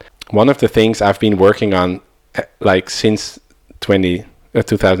 but one of the things I've been working on, like, since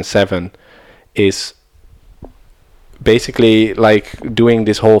 2007, is basically like doing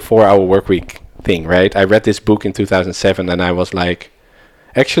this whole 4-hour work week thing, right? I read this book in 2007, and I was like,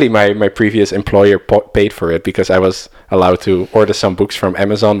 actually my previous employer paid for it, because I was allowed to order some books from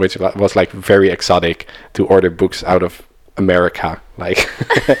Amazon, which was like very exotic to order books out of America. Like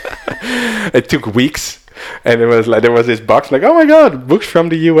it took weeks, and it was like there was this box, like, oh my god, books from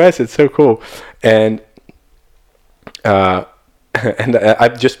the US, it's so cool. And I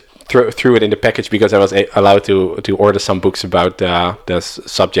just threw it in the package, because I was allowed to order some books about the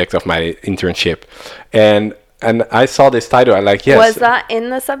subject of my internship. And I saw this title. I like, yes. Was that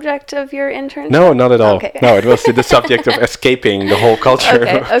in the subject of your internship? No, not at all. Okay. No, it was the subject of escaping the whole culture.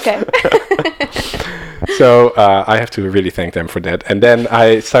 Okay. So I have to really thank them for that. And then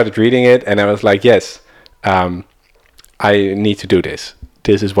I started reading it, and I was like, yes, I need to do this.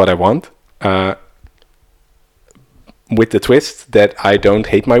 This is what I want. With the twist that I don't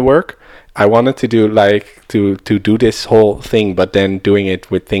hate my work. I wanted to do to do this whole thing, but then doing it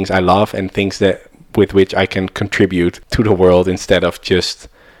with things I love and things with which I can contribute to the world, instead of just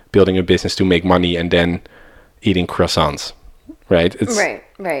building a business to make money and then eating croissants, right?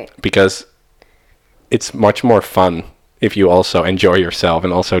 Right. Because it's much more fun if you also enjoy yourself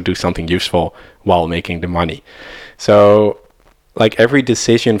and also do something useful while making the money. So, like, every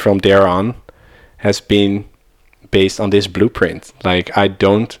decision from there on has been based on this blueprint. Like, I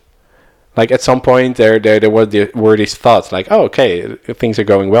don't, like, at some point there were these thoughts, like, oh, okay, things are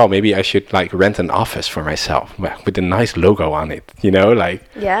going well, maybe I should like rent an office for myself with a nice logo on it, like,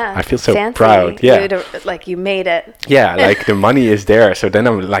 yeah, I feel so fancy. proud. Yeah, like you made it. Yeah, like the money is there, so then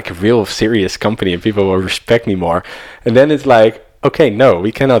I'm like a real serious company and people will respect me more. And then it's like, okay, no,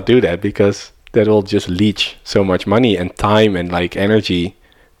 we cannot do that, because that will just leach so much money and time and like energy,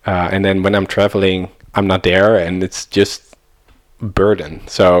 and then when I'm traveling, I'm not there, and it's just burden.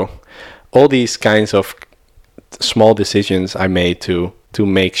 So all these kinds of small decisions I made to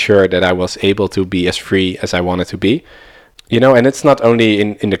make sure that I was able to be as free as I wanted to be, and it's not only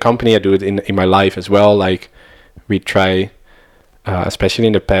in the company, I do it in my life as well. Like, we try, especially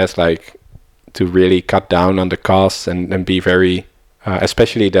in the past, like, to really cut down on the costs and be very,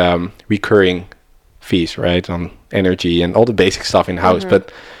 especially the recurring fees, right, on energy and all the basic stuff in house.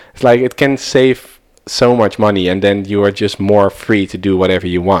 But it's like, it can save so much money, and then you are just more free to do whatever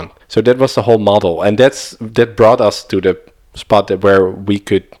you want. So that was the whole model, and that brought us to the spot where we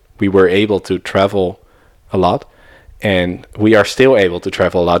were able to travel a lot, and we are still able to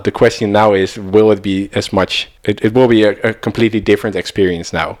travel a lot. The question now is, will it be as much? It will be a completely different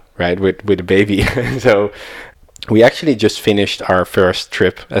experience now, right? With a baby. So we actually just finished our first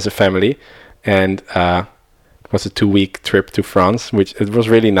trip as a family, and it was a 2-week trip to France, which it was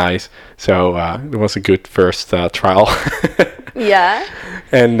really nice. So it was a good first trial. Yeah.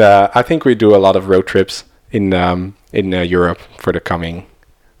 And I think we do a lot of road trips in Europe for the coming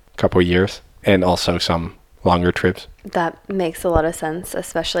couple years, and also some longer trips. That makes a lot of sense,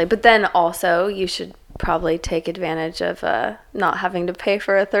 especially. But then also, you should probably take advantage of not having to pay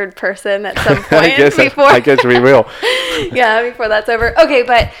for a third person at some point. I guess we will. Yeah, before that's over. Okay,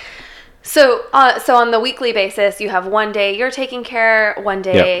 but so on the weekly basis, you have one day you're taking care, one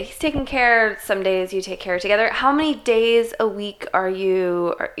day he's taking care, some days you take care together. How many days a week are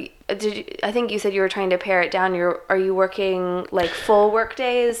you? I think you said you were trying to pare it down. Are you working like full work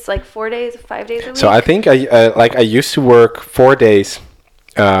days, like 4 days, 5 days a week? So I think I used to work 4 days,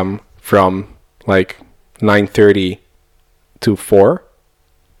 from like 9:30 to 4.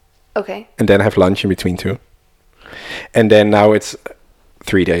 Okay. And then have lunch in between 2. And then now it's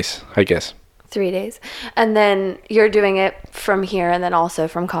 3 days, I guess. 3 days. And then you're doing it from here and then also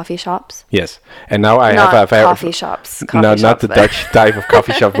from coffee shops? Yes. And now I not have coffee shops. Not the Dutch type of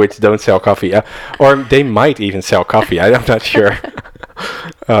coffee shop which don't sell coffee. Or they might even sell coffee. I'm not sure.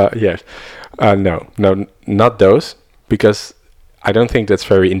 Yes. No, not those, because I don't think that's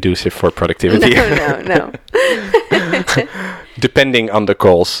very inducive for productivity. No. Depending on the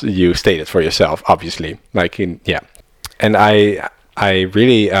goals you stated for yourself, obviously. And I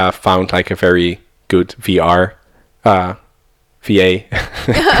really found like a very good VR VA.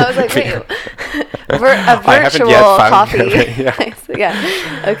 I was like, wait, a virtual coffee. Yeah.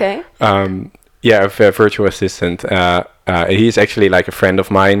 Okay. A virtual assistant. He's actually like a friend of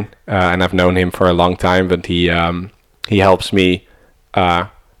mine, and I've known him for a long time. But he helps me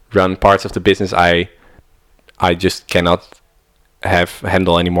run parts of the business I just cannot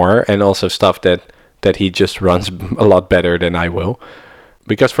handle anymore, and also stuff that he just runs a lot better than I will.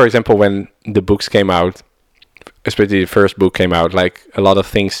 Because, for example, when the books came out, especially the first book came out, like a lot of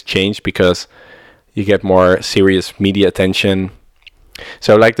things changed because you get more serious media attention.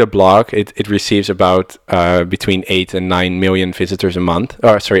 So like the blog, it receives about between 8 and 9 million visitors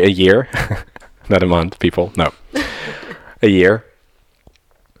a year. Not a month, people, no. A year.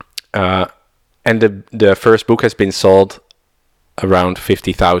 And the first book has been sold around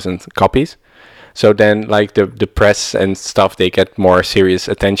 50,000 copies. So then like the press and stuff, they get more serious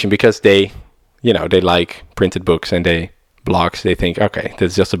attention because they like printed books and blogs. They think, okay,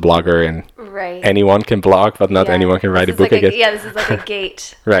 that's just a blogger and anyone can blog, but not anyone can write a book, I guess. This is like a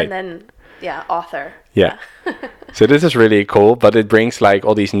gate. Right. And then, author. Yeah. So this is really cool, but it brings like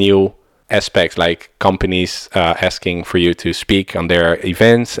all these new aspects, like companies asking for you to speak on their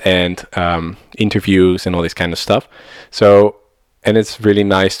events and interviews and all this kind of stuff. So, and it's really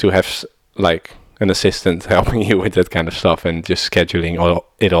nice to have like an assistant helping you with that kind of stuff and just scheduling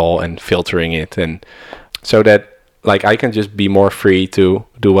it all and filtering it, and so that like I can just be more free to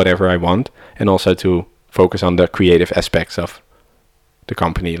do whatever I want, and also to focus on the creative aspects of the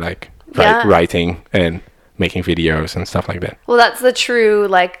company, like writing and making videos and stuff like that. Well, that's the true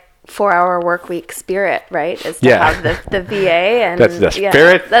like 4-hour work week spirit, right? Is to have the VA, and that's the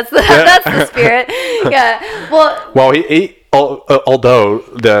spirit. That's the spirit. Yeah. Well, although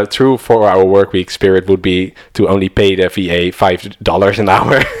the true 4-hour work week spirit would be to only pay the VA $5 an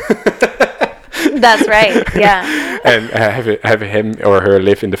hour. That's right. Yeah. And have him or her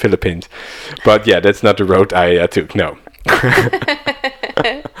live in the Philippines, but that's not the road I took. No.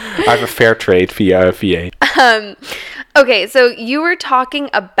 I have a fair trade via VA. Okay, so you were talking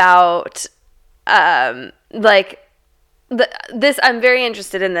about this. I'm very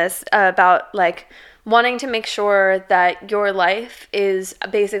interested in this about like wanting to make sure that your life is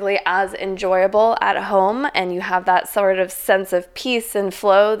basically as enjoyable at home, and you have that sort of sense of peace and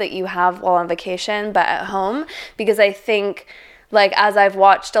flow that you have while on vacation, but at home. Because I think, like, as I've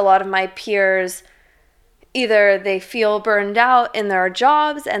watched a lot of my peers, either they feel burned out in their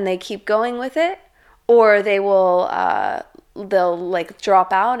jobs and they keep going with it, or they'll like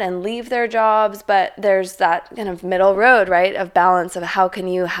drop out and leave their jobs. But there's that kind of middle road, right, of balance of how can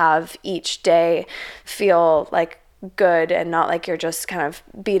you have each day feel like good and not like you're just kind of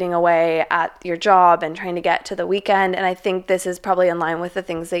beating away at your job and trying to get to the weekend. And I think this is probably in line with the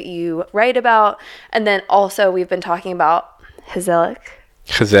things that you write about. And then also we've been talking about Hasidic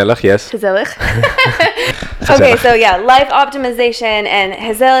Gezellig, yes. Gezellig. Okay, so yeah, life optimization and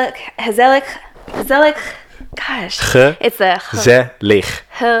gezellig. Gosh, it's the Gezellig.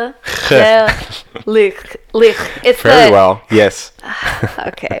 gezellig. It's Very the, well, yes.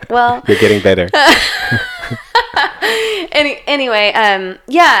 Okay, well. You're getting better. Anyway,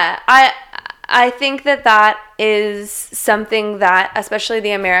 yeah, I think that is something that especially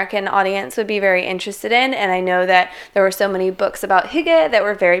the American audience would be very interested in. And I know that there were so many books about hygge that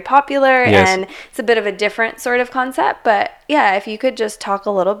were very popular. Yes. And it's a bit of a different sort of concept. But yeah, if you could just talk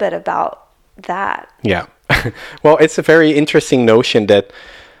a little bit about that. Yeah. Well, it's a very interesting notion that,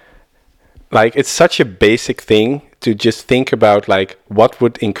 like, it's such a basic thing to just think about, like, what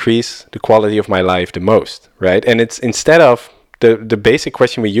would increase the quality of my life the most, right? And it's instead of the basic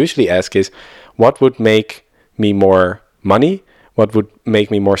question we usually ask is, what would make me more money? What would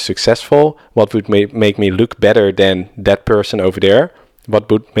make me more successful? What would make me look better than that person over there? What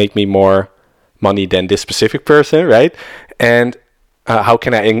would make me more money than this specific person, right? And how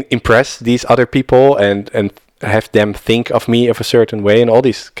can I impress these other people and have them think of me of a certain way and all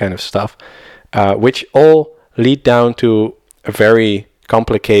this kind of stuff, which all lead down to a very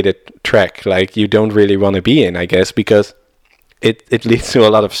complicated track like you don't really want to be in, I guess, because it leads to a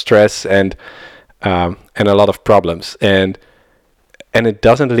lot of stress and a lot of problems, and it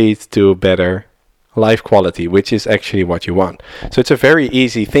doesn't lead to better life quality, which is actually what you want. So it's a very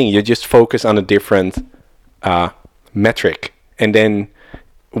easy thing. You just focus on a different metric, and then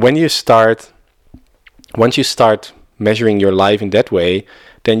once you start measuring your life in that way,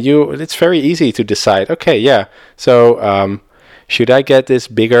 then it's very easy to decide, okay, yeah, so should I get this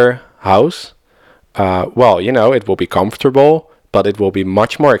bigger house? Well, it will be comfortable, but it will be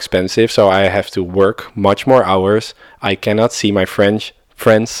much more expensive, so I have to work much more hours. I cannot see my friends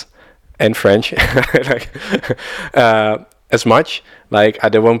and French as much. Like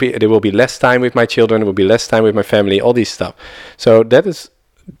there will be less time with my children, there will be less time with my family, all these stuff. So that is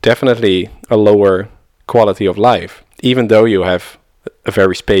definitely a lower quality of life, even though you have a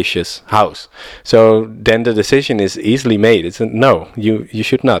very spacious house. So then the decision is easily made. It's no, you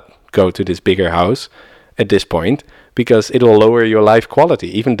should not go to this bigger house at this point, because it will lower your life quality,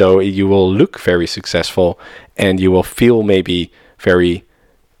 even though you will look very successful and you will feel maybe very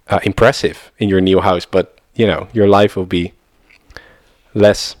impressive in your new house, but your life will be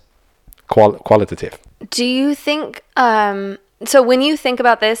less qualitative. Do you think so when you think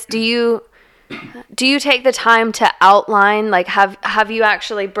about this, do you take the time to outline, like have you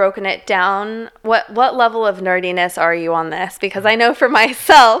actually broken it down? What level of nerdiness are you on this? Because I know for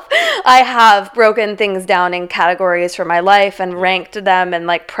myself, I have broken things down in categories for my life and ranked them and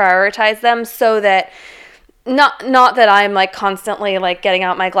like prioritized them so that not that I'm like constantly like getting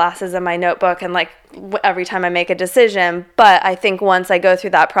out my glasses and my notebook and like every time I make a decision, but I think once I go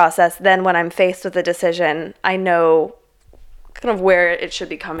through that process, then when I'm faced with a decision, I know kind of where it should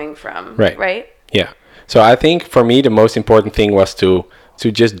be coming from, right? Yeah. So I think for me, the most important thing was to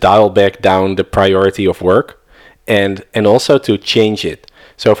just dial back down the priority of work and also to change it.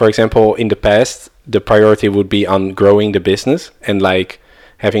 So for example, in the past, the priority would be on growing the business and like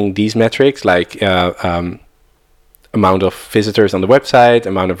having these metrics, like amount of visitors on the website,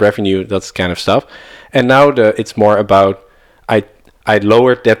 amount of revenue, that kind of stuff. And now it's more about, I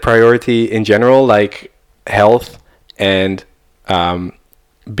lowered that priority in general, like health and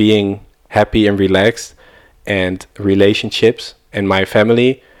being happy and relaxed, and relationships and my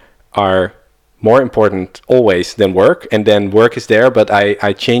family are more important always than work. And then work is there, but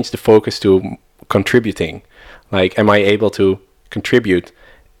I changed the focus to contributing. Like, am I able to contribute?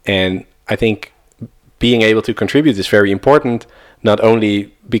 And I think being able to contribute is very important, not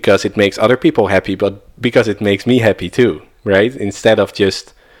only because it makes other people happy, but because it makes me happy too, right? Instead of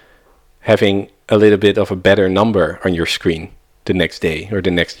just having a little bit of a better number on your screen the next day or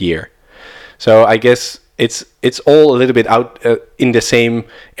the next year. So I guess it's all a little bit out in the same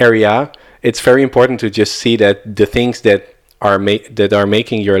area. It's very important to just see that the things that are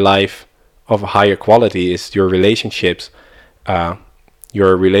making your life of a higher quality is your relationships,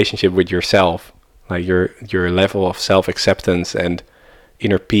 your relationship with yourself, like your level of self-acceptance and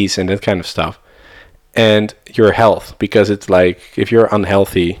inner peace and that kind of stuff, and your health, because it's like if you're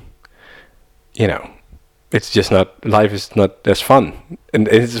unhealthy, it's just not, life is not as fun, and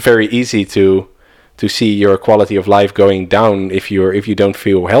it's very easy to see your quality of life going down if you don't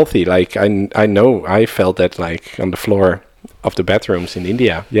feel healthy. Like I know I felt that, like on the floor of the bathrooms in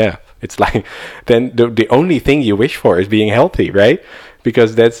India. Yeah, it's like then the only thing you wish for is being healthy, right?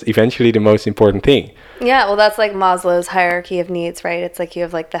 Because that's eventually the most important thing. Yeah, well, that's like Maslow's hierarchy of needs, right? It's like you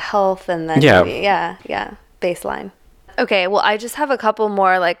have like the health and then baseline. Okay, well, I just have a couple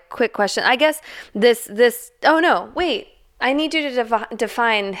more like quick questions. I guess oh no, wait. I need you to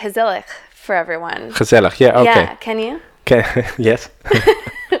define gezellig for everyone. Gezellig, yeah, okay. Yeah, can you? Yes.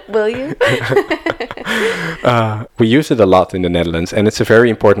 Will you? We use it a lot in the Netherlands, and it's a very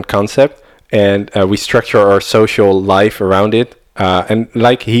important concept. And we structure our social life around it. And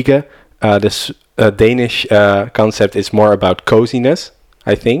like hygge, this Danish concept is more about coziness,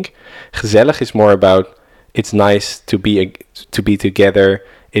 I think. Gezellig is more about it's nice to be together.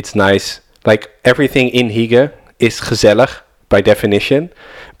 It's nice, like everything in hygge is gezellig by definition,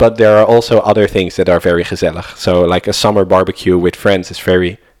 but there are also other things that are very gezellig. So like a summer barbecue with friends is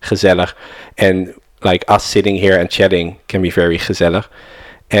very gezellig, and like us sitting here and chatting can be very gezellig.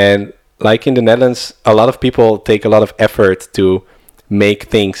 And like in the Netherlands, a lot of people take a lot of effort to make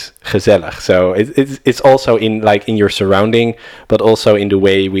things gezellig. So it's also in your surrounding, but also in the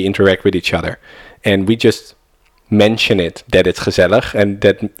way we interact with each other. And we just mention it that it's gezellig, and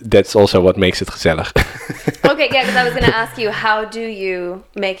that's also what makes it gezellig. Okay, yeah, because I was going to ask you, how do you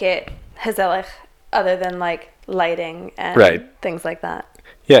make it gezellig other than like lighting and things like that?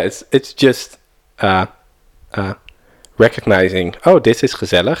 Yeah, it's just recognizing, oh, this is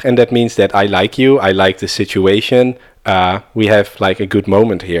gezellig, and that means that I like you, I like the situation. We have like a good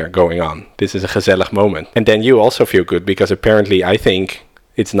moment here going on. This is a gezellig moment. And then you also feel good, because apparently I think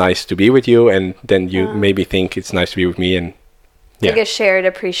it's nice to be with you, and then you maybe think it's nice to be with me. And like a shared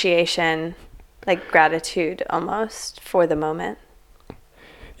appreciation, like gratitude almost for the moment.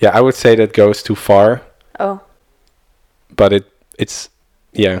 Yeah, I would say that goes too far. Oh. But it's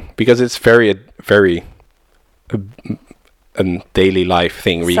because it's very a daily life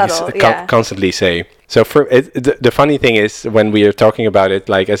thing. We constantly say. So the funny thing is, when we are talking about it,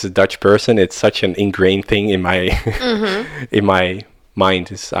 like as a Dutch person, it's such an ingrained thing in my in my mind.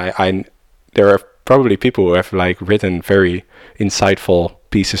 There are probably people who have like written very insightful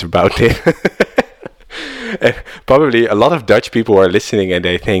pieces about it. And probably a lot of Dutch people are listening and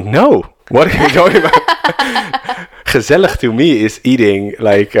they think, no, what are you talking about? Gezellig to me is eating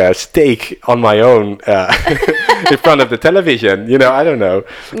like a steak on my own in front of the television. I don't know.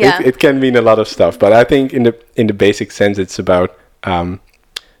 Yeah. It can mean a lot of stuff, but I think in the basic sense, it's about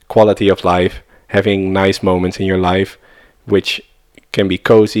quality of life, having nice moments in your life, which can be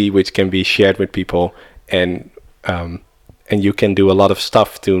cozy, which can be shared with people, and you can do a lot of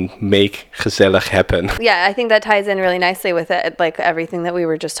stuff to make gezellig happen. Yeah, I think that ties in really nicely with it, like everything that we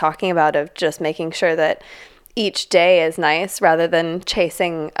were just talking about, of just making sure that each day is nice rather than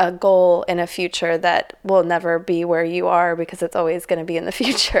chasing a goal in a future that will never be where you are, because it's always going to be in the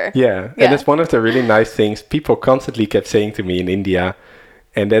future. Yeah, and it's one of the really nice things people constantly kept saying to me in India,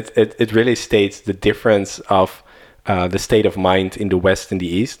 and that it really states the difference of the state of mind in the West and the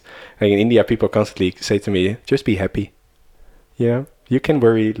East. Like in India, people constantly say to me, just be happy. You can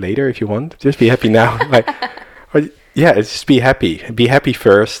worry later if you want. Just be happy now. It's just be happy. Be happy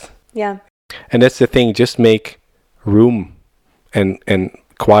first. Yeah. And that's the thing. Just make room and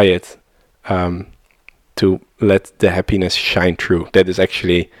quiet to let the happiness shine through. That is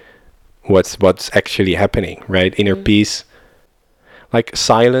actually what's actually happening, right? Inner peace. Like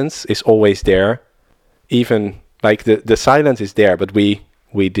silence is always there. Even like the silence is there, but we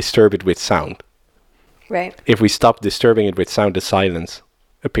disturb it with sound. Right. If we stop disturbing it with sound, the silence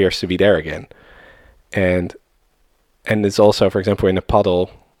appears to be there again. And it's also, for example, in a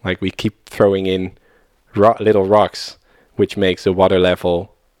puddle, like we keep throwing in little rocks, which makes the water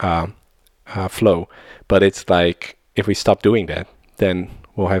level flow. But it's like, if we stop doing that, then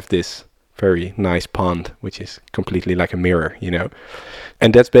we'll have this very nice pond, which is completely like a mirror,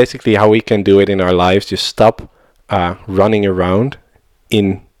 And that's basically how we can do it in our lives. Just stop running around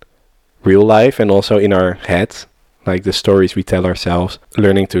in real life and also in our heads, like the stories we tell ourselves,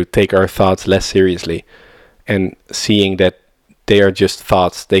 learning to take our thoughts less seriously and seeing that they are just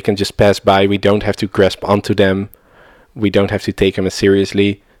thoughts. They can just pass by. We don't have to grasp onto them. We don't have to take them as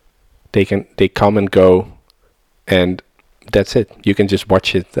seriously. They come and go, and that's it. You can just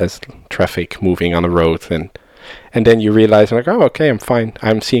watch it as traffic moving on a road, and then you realize, like, oh, okay, I'm fine.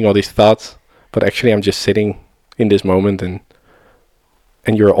 I'm seeing all these thoughts, but actually I'm just sitting in this moment,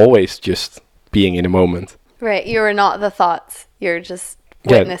 and you're always just being in a moment. Right. You're not the thoughts. You're just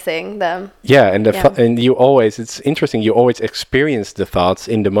witnessing them. Yeah. And you always, it's interesting. You always experience the thoughts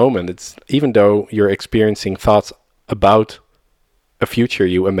in the moment. It's even though you're experiencing thoughts about a future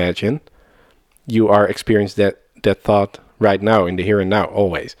you imagine, you are experiencing that thought right now in the here and now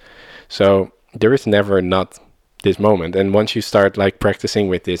always. So there is never not this moment. And once you start like practicing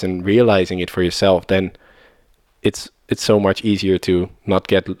with this and realizing it for yourself, then it's so much easier to not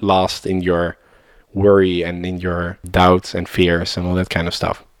get lost in your worry and in your doubts and fears and all that kind of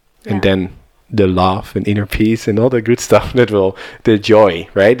stuff. Yeah. And then the love and inner peace and all the good stuff the joy,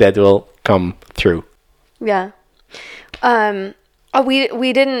 right? That will come through. Yeah.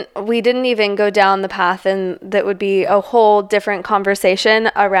 We didn't even go down the path, and that would be a whole different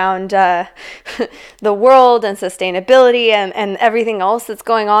conversation around the world and sustainability and everything else that's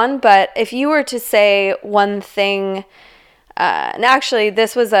going on. But if you were to say one thing, and actually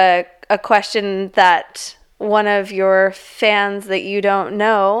this was a question that one of your fans that you don't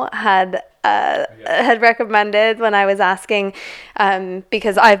know had recommended when I was asking,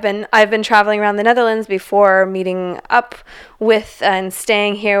 because I've been traveling around the Netherlands before meeting up with and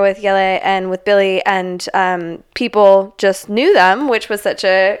staying here with Jelle and with Billy, and people just knew them, which was such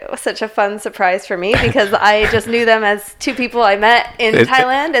a fun surprise for me, because I just knew them as two people I met in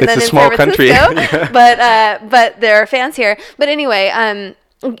Thailand and then in San Francisco. Yeah. But there are fans here. But anyway,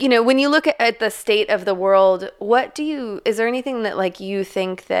 when you look at the state of the world, is there anything that like you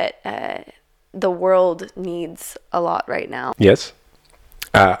think that the world needs a lot right now? Yes.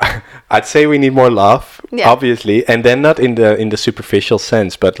 I'd say we need more love, obviously, and then not in the superficial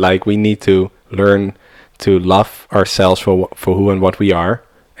sense, but like we need to learn to love ourselves for who and what we are,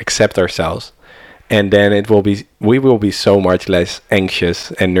 accept ourselves, and then we will be so much less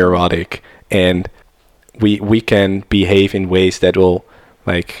anxious and neurotic, and we can behave in ways that will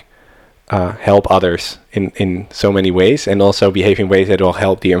like help others in so many ways, and also behave in ways that will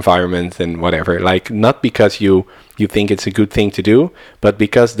help the environment and whatever. Like not because you think it's a good thing to do, but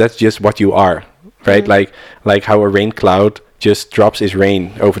because that's just what you are, right? Mm-hmm. Like how a rain cloud just drops its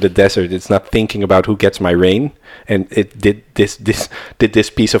rain over the desert. It's not thinking about who gets my rain, and it did this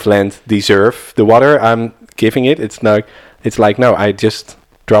piece of land deserve the water I'm giving it. It's like no, I just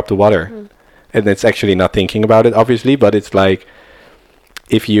dropped the water, and it's actually not thinking about it, obviously, but it's like,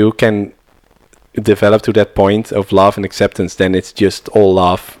 if you can develop to that point of love and acceptance, then it's just all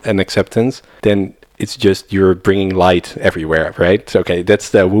love and acceptance. Then it's just you're bringing light everywhere, right? So, okay, that's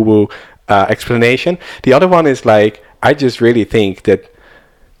the woo-woo explanation. The other one is like, I just really think that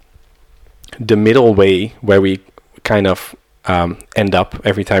the middle way where we kind of end up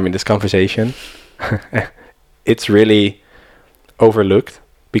every time in this conversation, it's really overlooked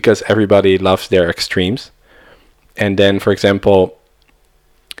because everybody loves their extremes. And then, for example,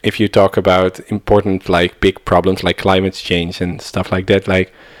 if you talk about important, like big problems like climate change and stuff like that,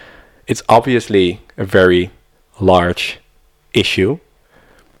 like it's obviously a very large issue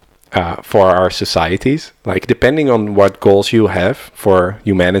for our societies, like depending on what goals you have for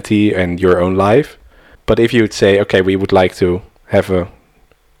humanity and your own life. But if you would say, okay, we would like to have a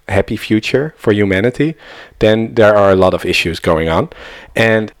happy future for humanity, then there are a lot of issues going on.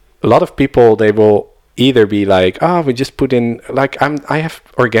 And a lot of people, they will either be like, oh, we just put in, like, I have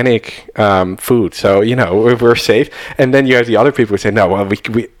organic food, so, we're safe. And then you have the other people who say, no, well,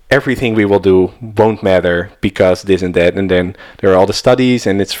 we everything we will do won't matter because this and that. And then there are all the studies,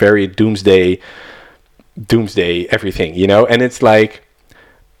 and it's very doomsday everything, And it's like,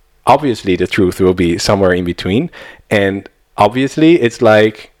 obviously the truth will be somewhere in between. And obviously it's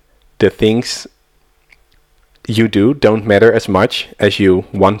like the things you do don't matter as much as you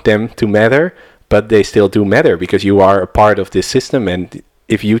want them to matter, but they still do matter because you are a part of this system, and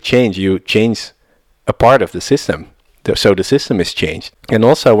if you change a part of the system. So the system is changed. And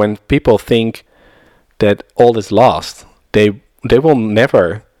also when people think that all is lost, they will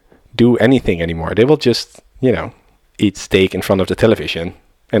never do anything anymore. They will just, eat steak in front of the television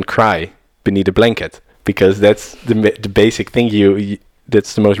and cry beneath a blanket, because that's the basic thing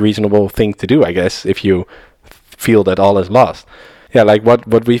that's the most reasonable thing to do, I guess, if you feel that all is lost. Yeah, like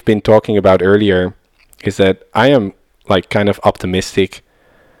what we've been talking about earlier is that I am like kind of optimistic.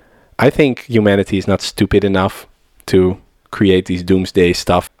 I think humanity is not stupid enough to create these doomsday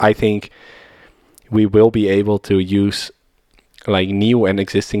stuff. I think we will be able to use like new and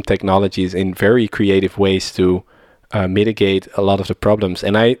existing technologies in very creative ways to mitigate a lot of the problems.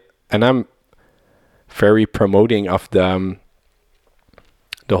 And I'm very promoting of the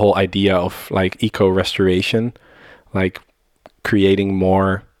whole idea of like eco restoration, like creating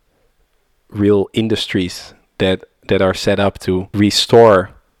more real industries that are set up to restore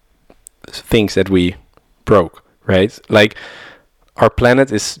things that we broke, right? Like our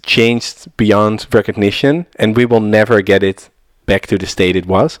planet is changed beyond recognition, and we will never get it back to the state it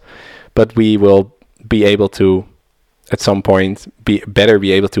was, but we will be able to at some point be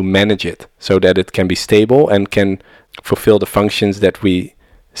able to manage it so that it can be stable and can fulfill the functions that we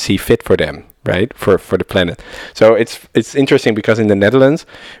see fit for them, right? For the planet. So it's interesting because in the Netherlands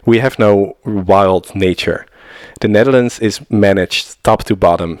we have no wild nature. The Netherlands is managed top to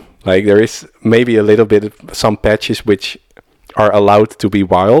bottom Like there is maybe a little bit of some patches which are allowed to be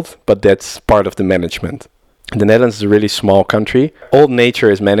wild, but that's part of the management. The Netherlands is a really small country. All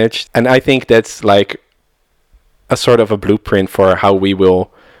nature is managed, and I think that's like a sort of a blueprint for how we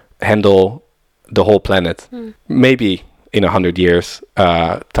will handle the whole planet. Maybe in 100 years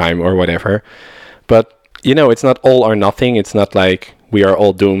time or whatever. But, it's not all or nothing. It's not like we are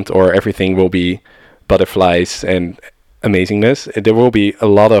all doomed or everything will be butterflies and amazingness. There will be a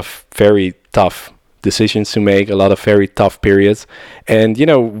lot of very tough decisions to make, a lot of very tough periods. And,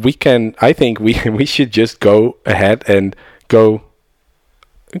 I think we should just go ahead and go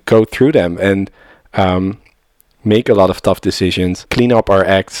through them and make a lot of tough decisions, clean up our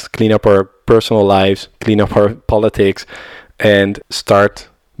acts, clean up our personal lives, clean up our politics, and start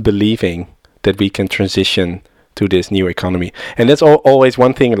believing that we can transition to this new economy. And that's always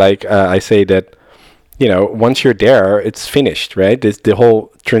one thing, like I say that, once you're there, it's finished, right? The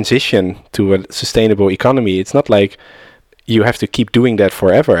whole transition to a sustainable economy, it's not like you have to keep doing that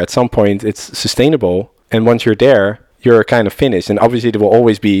forever. At some point, it's sustainable. And once you're there, you're kind of finished. And obviously, there will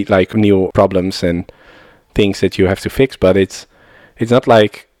always be like new problems and things that you have to fix. But it's not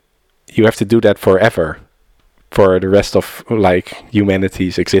like you have to do that forever for the rest of like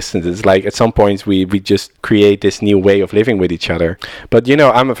humanity's existence. It's like at some point we just create this new way of living with each other. But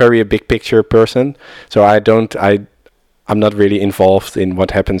I'm a very big picture person, so I'm not really involved in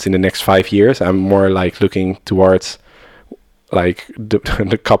what happens in the next 5 years. I'm more like looking towards like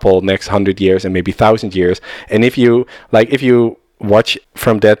the couple next 100 years and maybe 1,000 years. And if you watch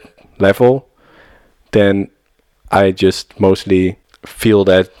from that level, then I just mostly feel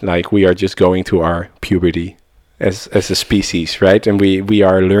that like we are just going to our puberty as a species, right? And we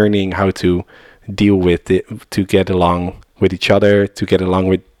are learning how to deal with it, to get along with each other, to get along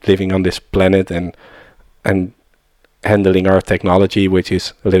with living on this planet and handling our technology, which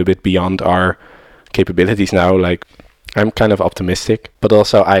is a little bit beyond our capabilities now. Like I'm kind of optimistic, but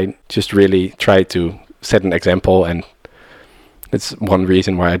also I just really try to set an example, and it's one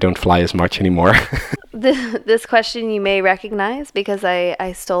reason why I don't fly as much anymore. This question you may recognize because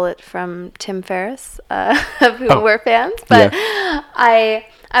I stole it from Tim Ferriss, of whom we're fans. But yeah. I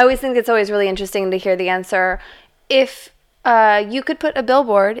always think it's always really interesting to hear the answer. If you could put a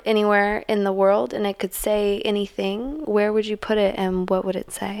billboard anywhere in the world and it could say anything, where would you put it and what would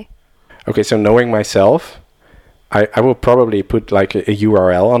it say? Okay, so knowing myself, I will probably put like a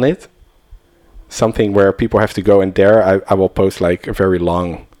URL on it. Something where people have to go, and there I will post like a very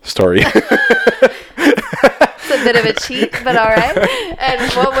long story. It's a bit of a cheat, but all right.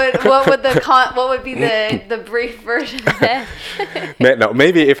 And what would be the brief version of it? No,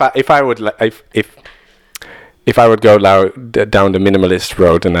 maybe if I would go down the minimalist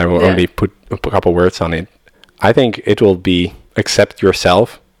road and I will only put a couple words on it, I think it will be accept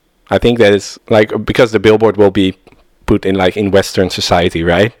yourself. I think that is like, because the billboard will be put in like in Western society,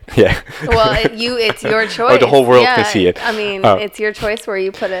 right? Yeah. Well, it's your choice. The whole world can see it. I mean, it's your choice where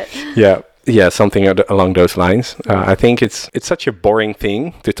you put it. Yeah, something along those lines. I think it's such a boring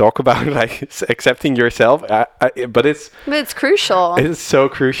thing to talk about, like accepting yourself. But it's crucial. It's so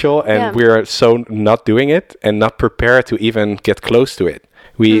crucial, and we're so not doing it and not prepared to even get close to it.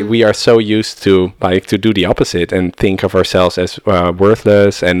 We are so used to like to do the opposite and think of ourselves as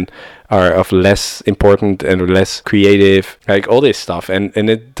worthless and are of less important and less creative, like all this stuff, and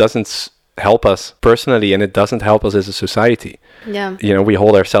it doesn't help us personally, and it doesn't help us as a society. Yeah, we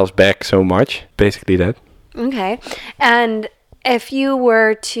hold ourselves back so much. Basically, that. Okay, and if you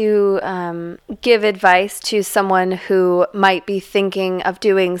were to give advice to someone who might be thinking of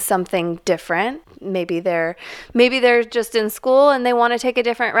doing something different. Maybe they're just in school and they want to take a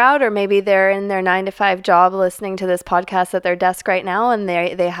different route, or maybe they're in their 9-to-5 job listening to this podcast at their desk right now and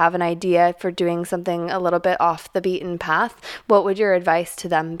they have an idea for doing something a little bit off the beaten path. What would your advice to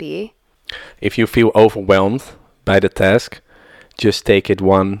them be? If you feel overwhelmed by the task, just take it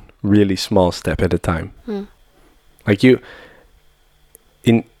one really small step at a time. Like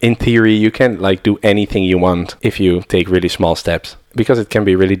in theory, you can like do anything you want if you take really small steps, because it can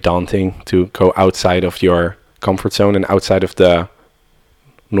be really daunting to go outside of your comfort zone and outside of the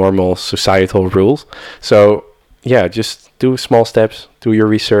normal societal rules. So yeah, just do small steps, do your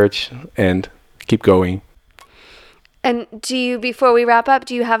research, and keep going. And before we wrap up,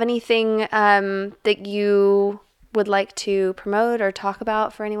 do you have anything that you would like to promote or talk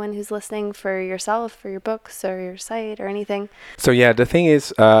about for anyone who's listening, for yourself, for your books or your site or anything? So yeah, the thing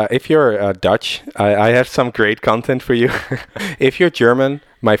is, if you're Dutch, I have some great content for you. If you're German,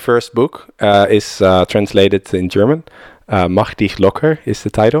 my first book is translated in German. Mach dich locker is the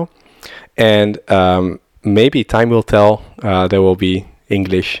title. And maybe time will tell. There will be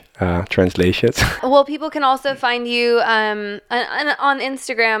English translations. Well, people can also find you on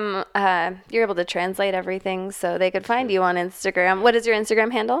Instagram. You're able to translate everything, so they could find you on Instagram. What is your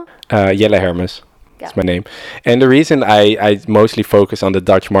Instagram handle? Jelle Hermes. That's my name. And the reason I mostly focus on the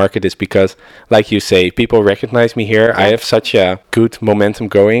Dutch market is because, like you say, people recognize me here. I have such a good momentum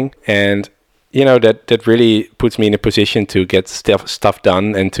going, and that really puts me in a position to get stuff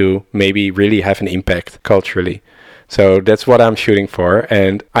done and to maybe really have an impact culturally. So that's what I'm shooting for.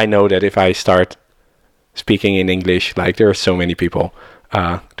 And I know that if I start speaking in English, like there are so many people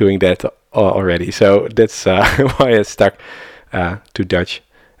doing that already. So that's why I stuck to Dutch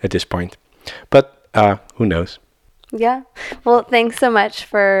at this point. But who knows? Yeah. Well, thanks so much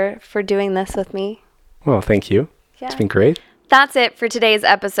for doing this with me. Well, thank you. Yeah. It's been great. That's it for today's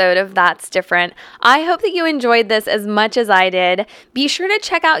episode of That's Different. I hope that you enjoyed this as much as I did. Be sure to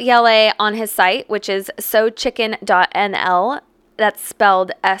check out Jelle on his site, which is sochicken.nl. That's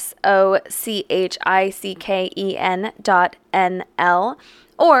spelled SOCHICKEN.NL.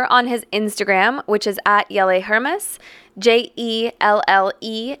 Or on his Instagram, which is at Jelle Hermes,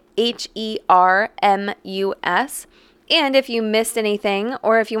 JELLEHERMUS. And if you missed anything,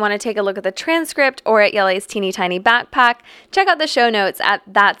 or if you want to take a look at the transcript or at Jelle's teeny tiny backpack, check out the show notes at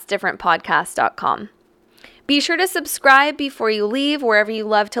that'sdifferentpodcast.com. Be sure to subscribe before you leave wherever you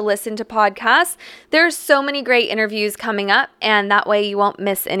love to listen to podcasts. There are so many great interviews coming up, and that way you won't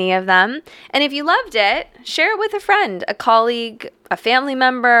miss any of them. And if you loved it, share it with a friend, a colleague, a family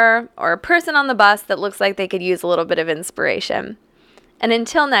member, or a person on the bus that looks like they could use a little bit of inspiration. And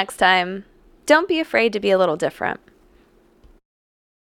until next time, don't be afraid to be a little different.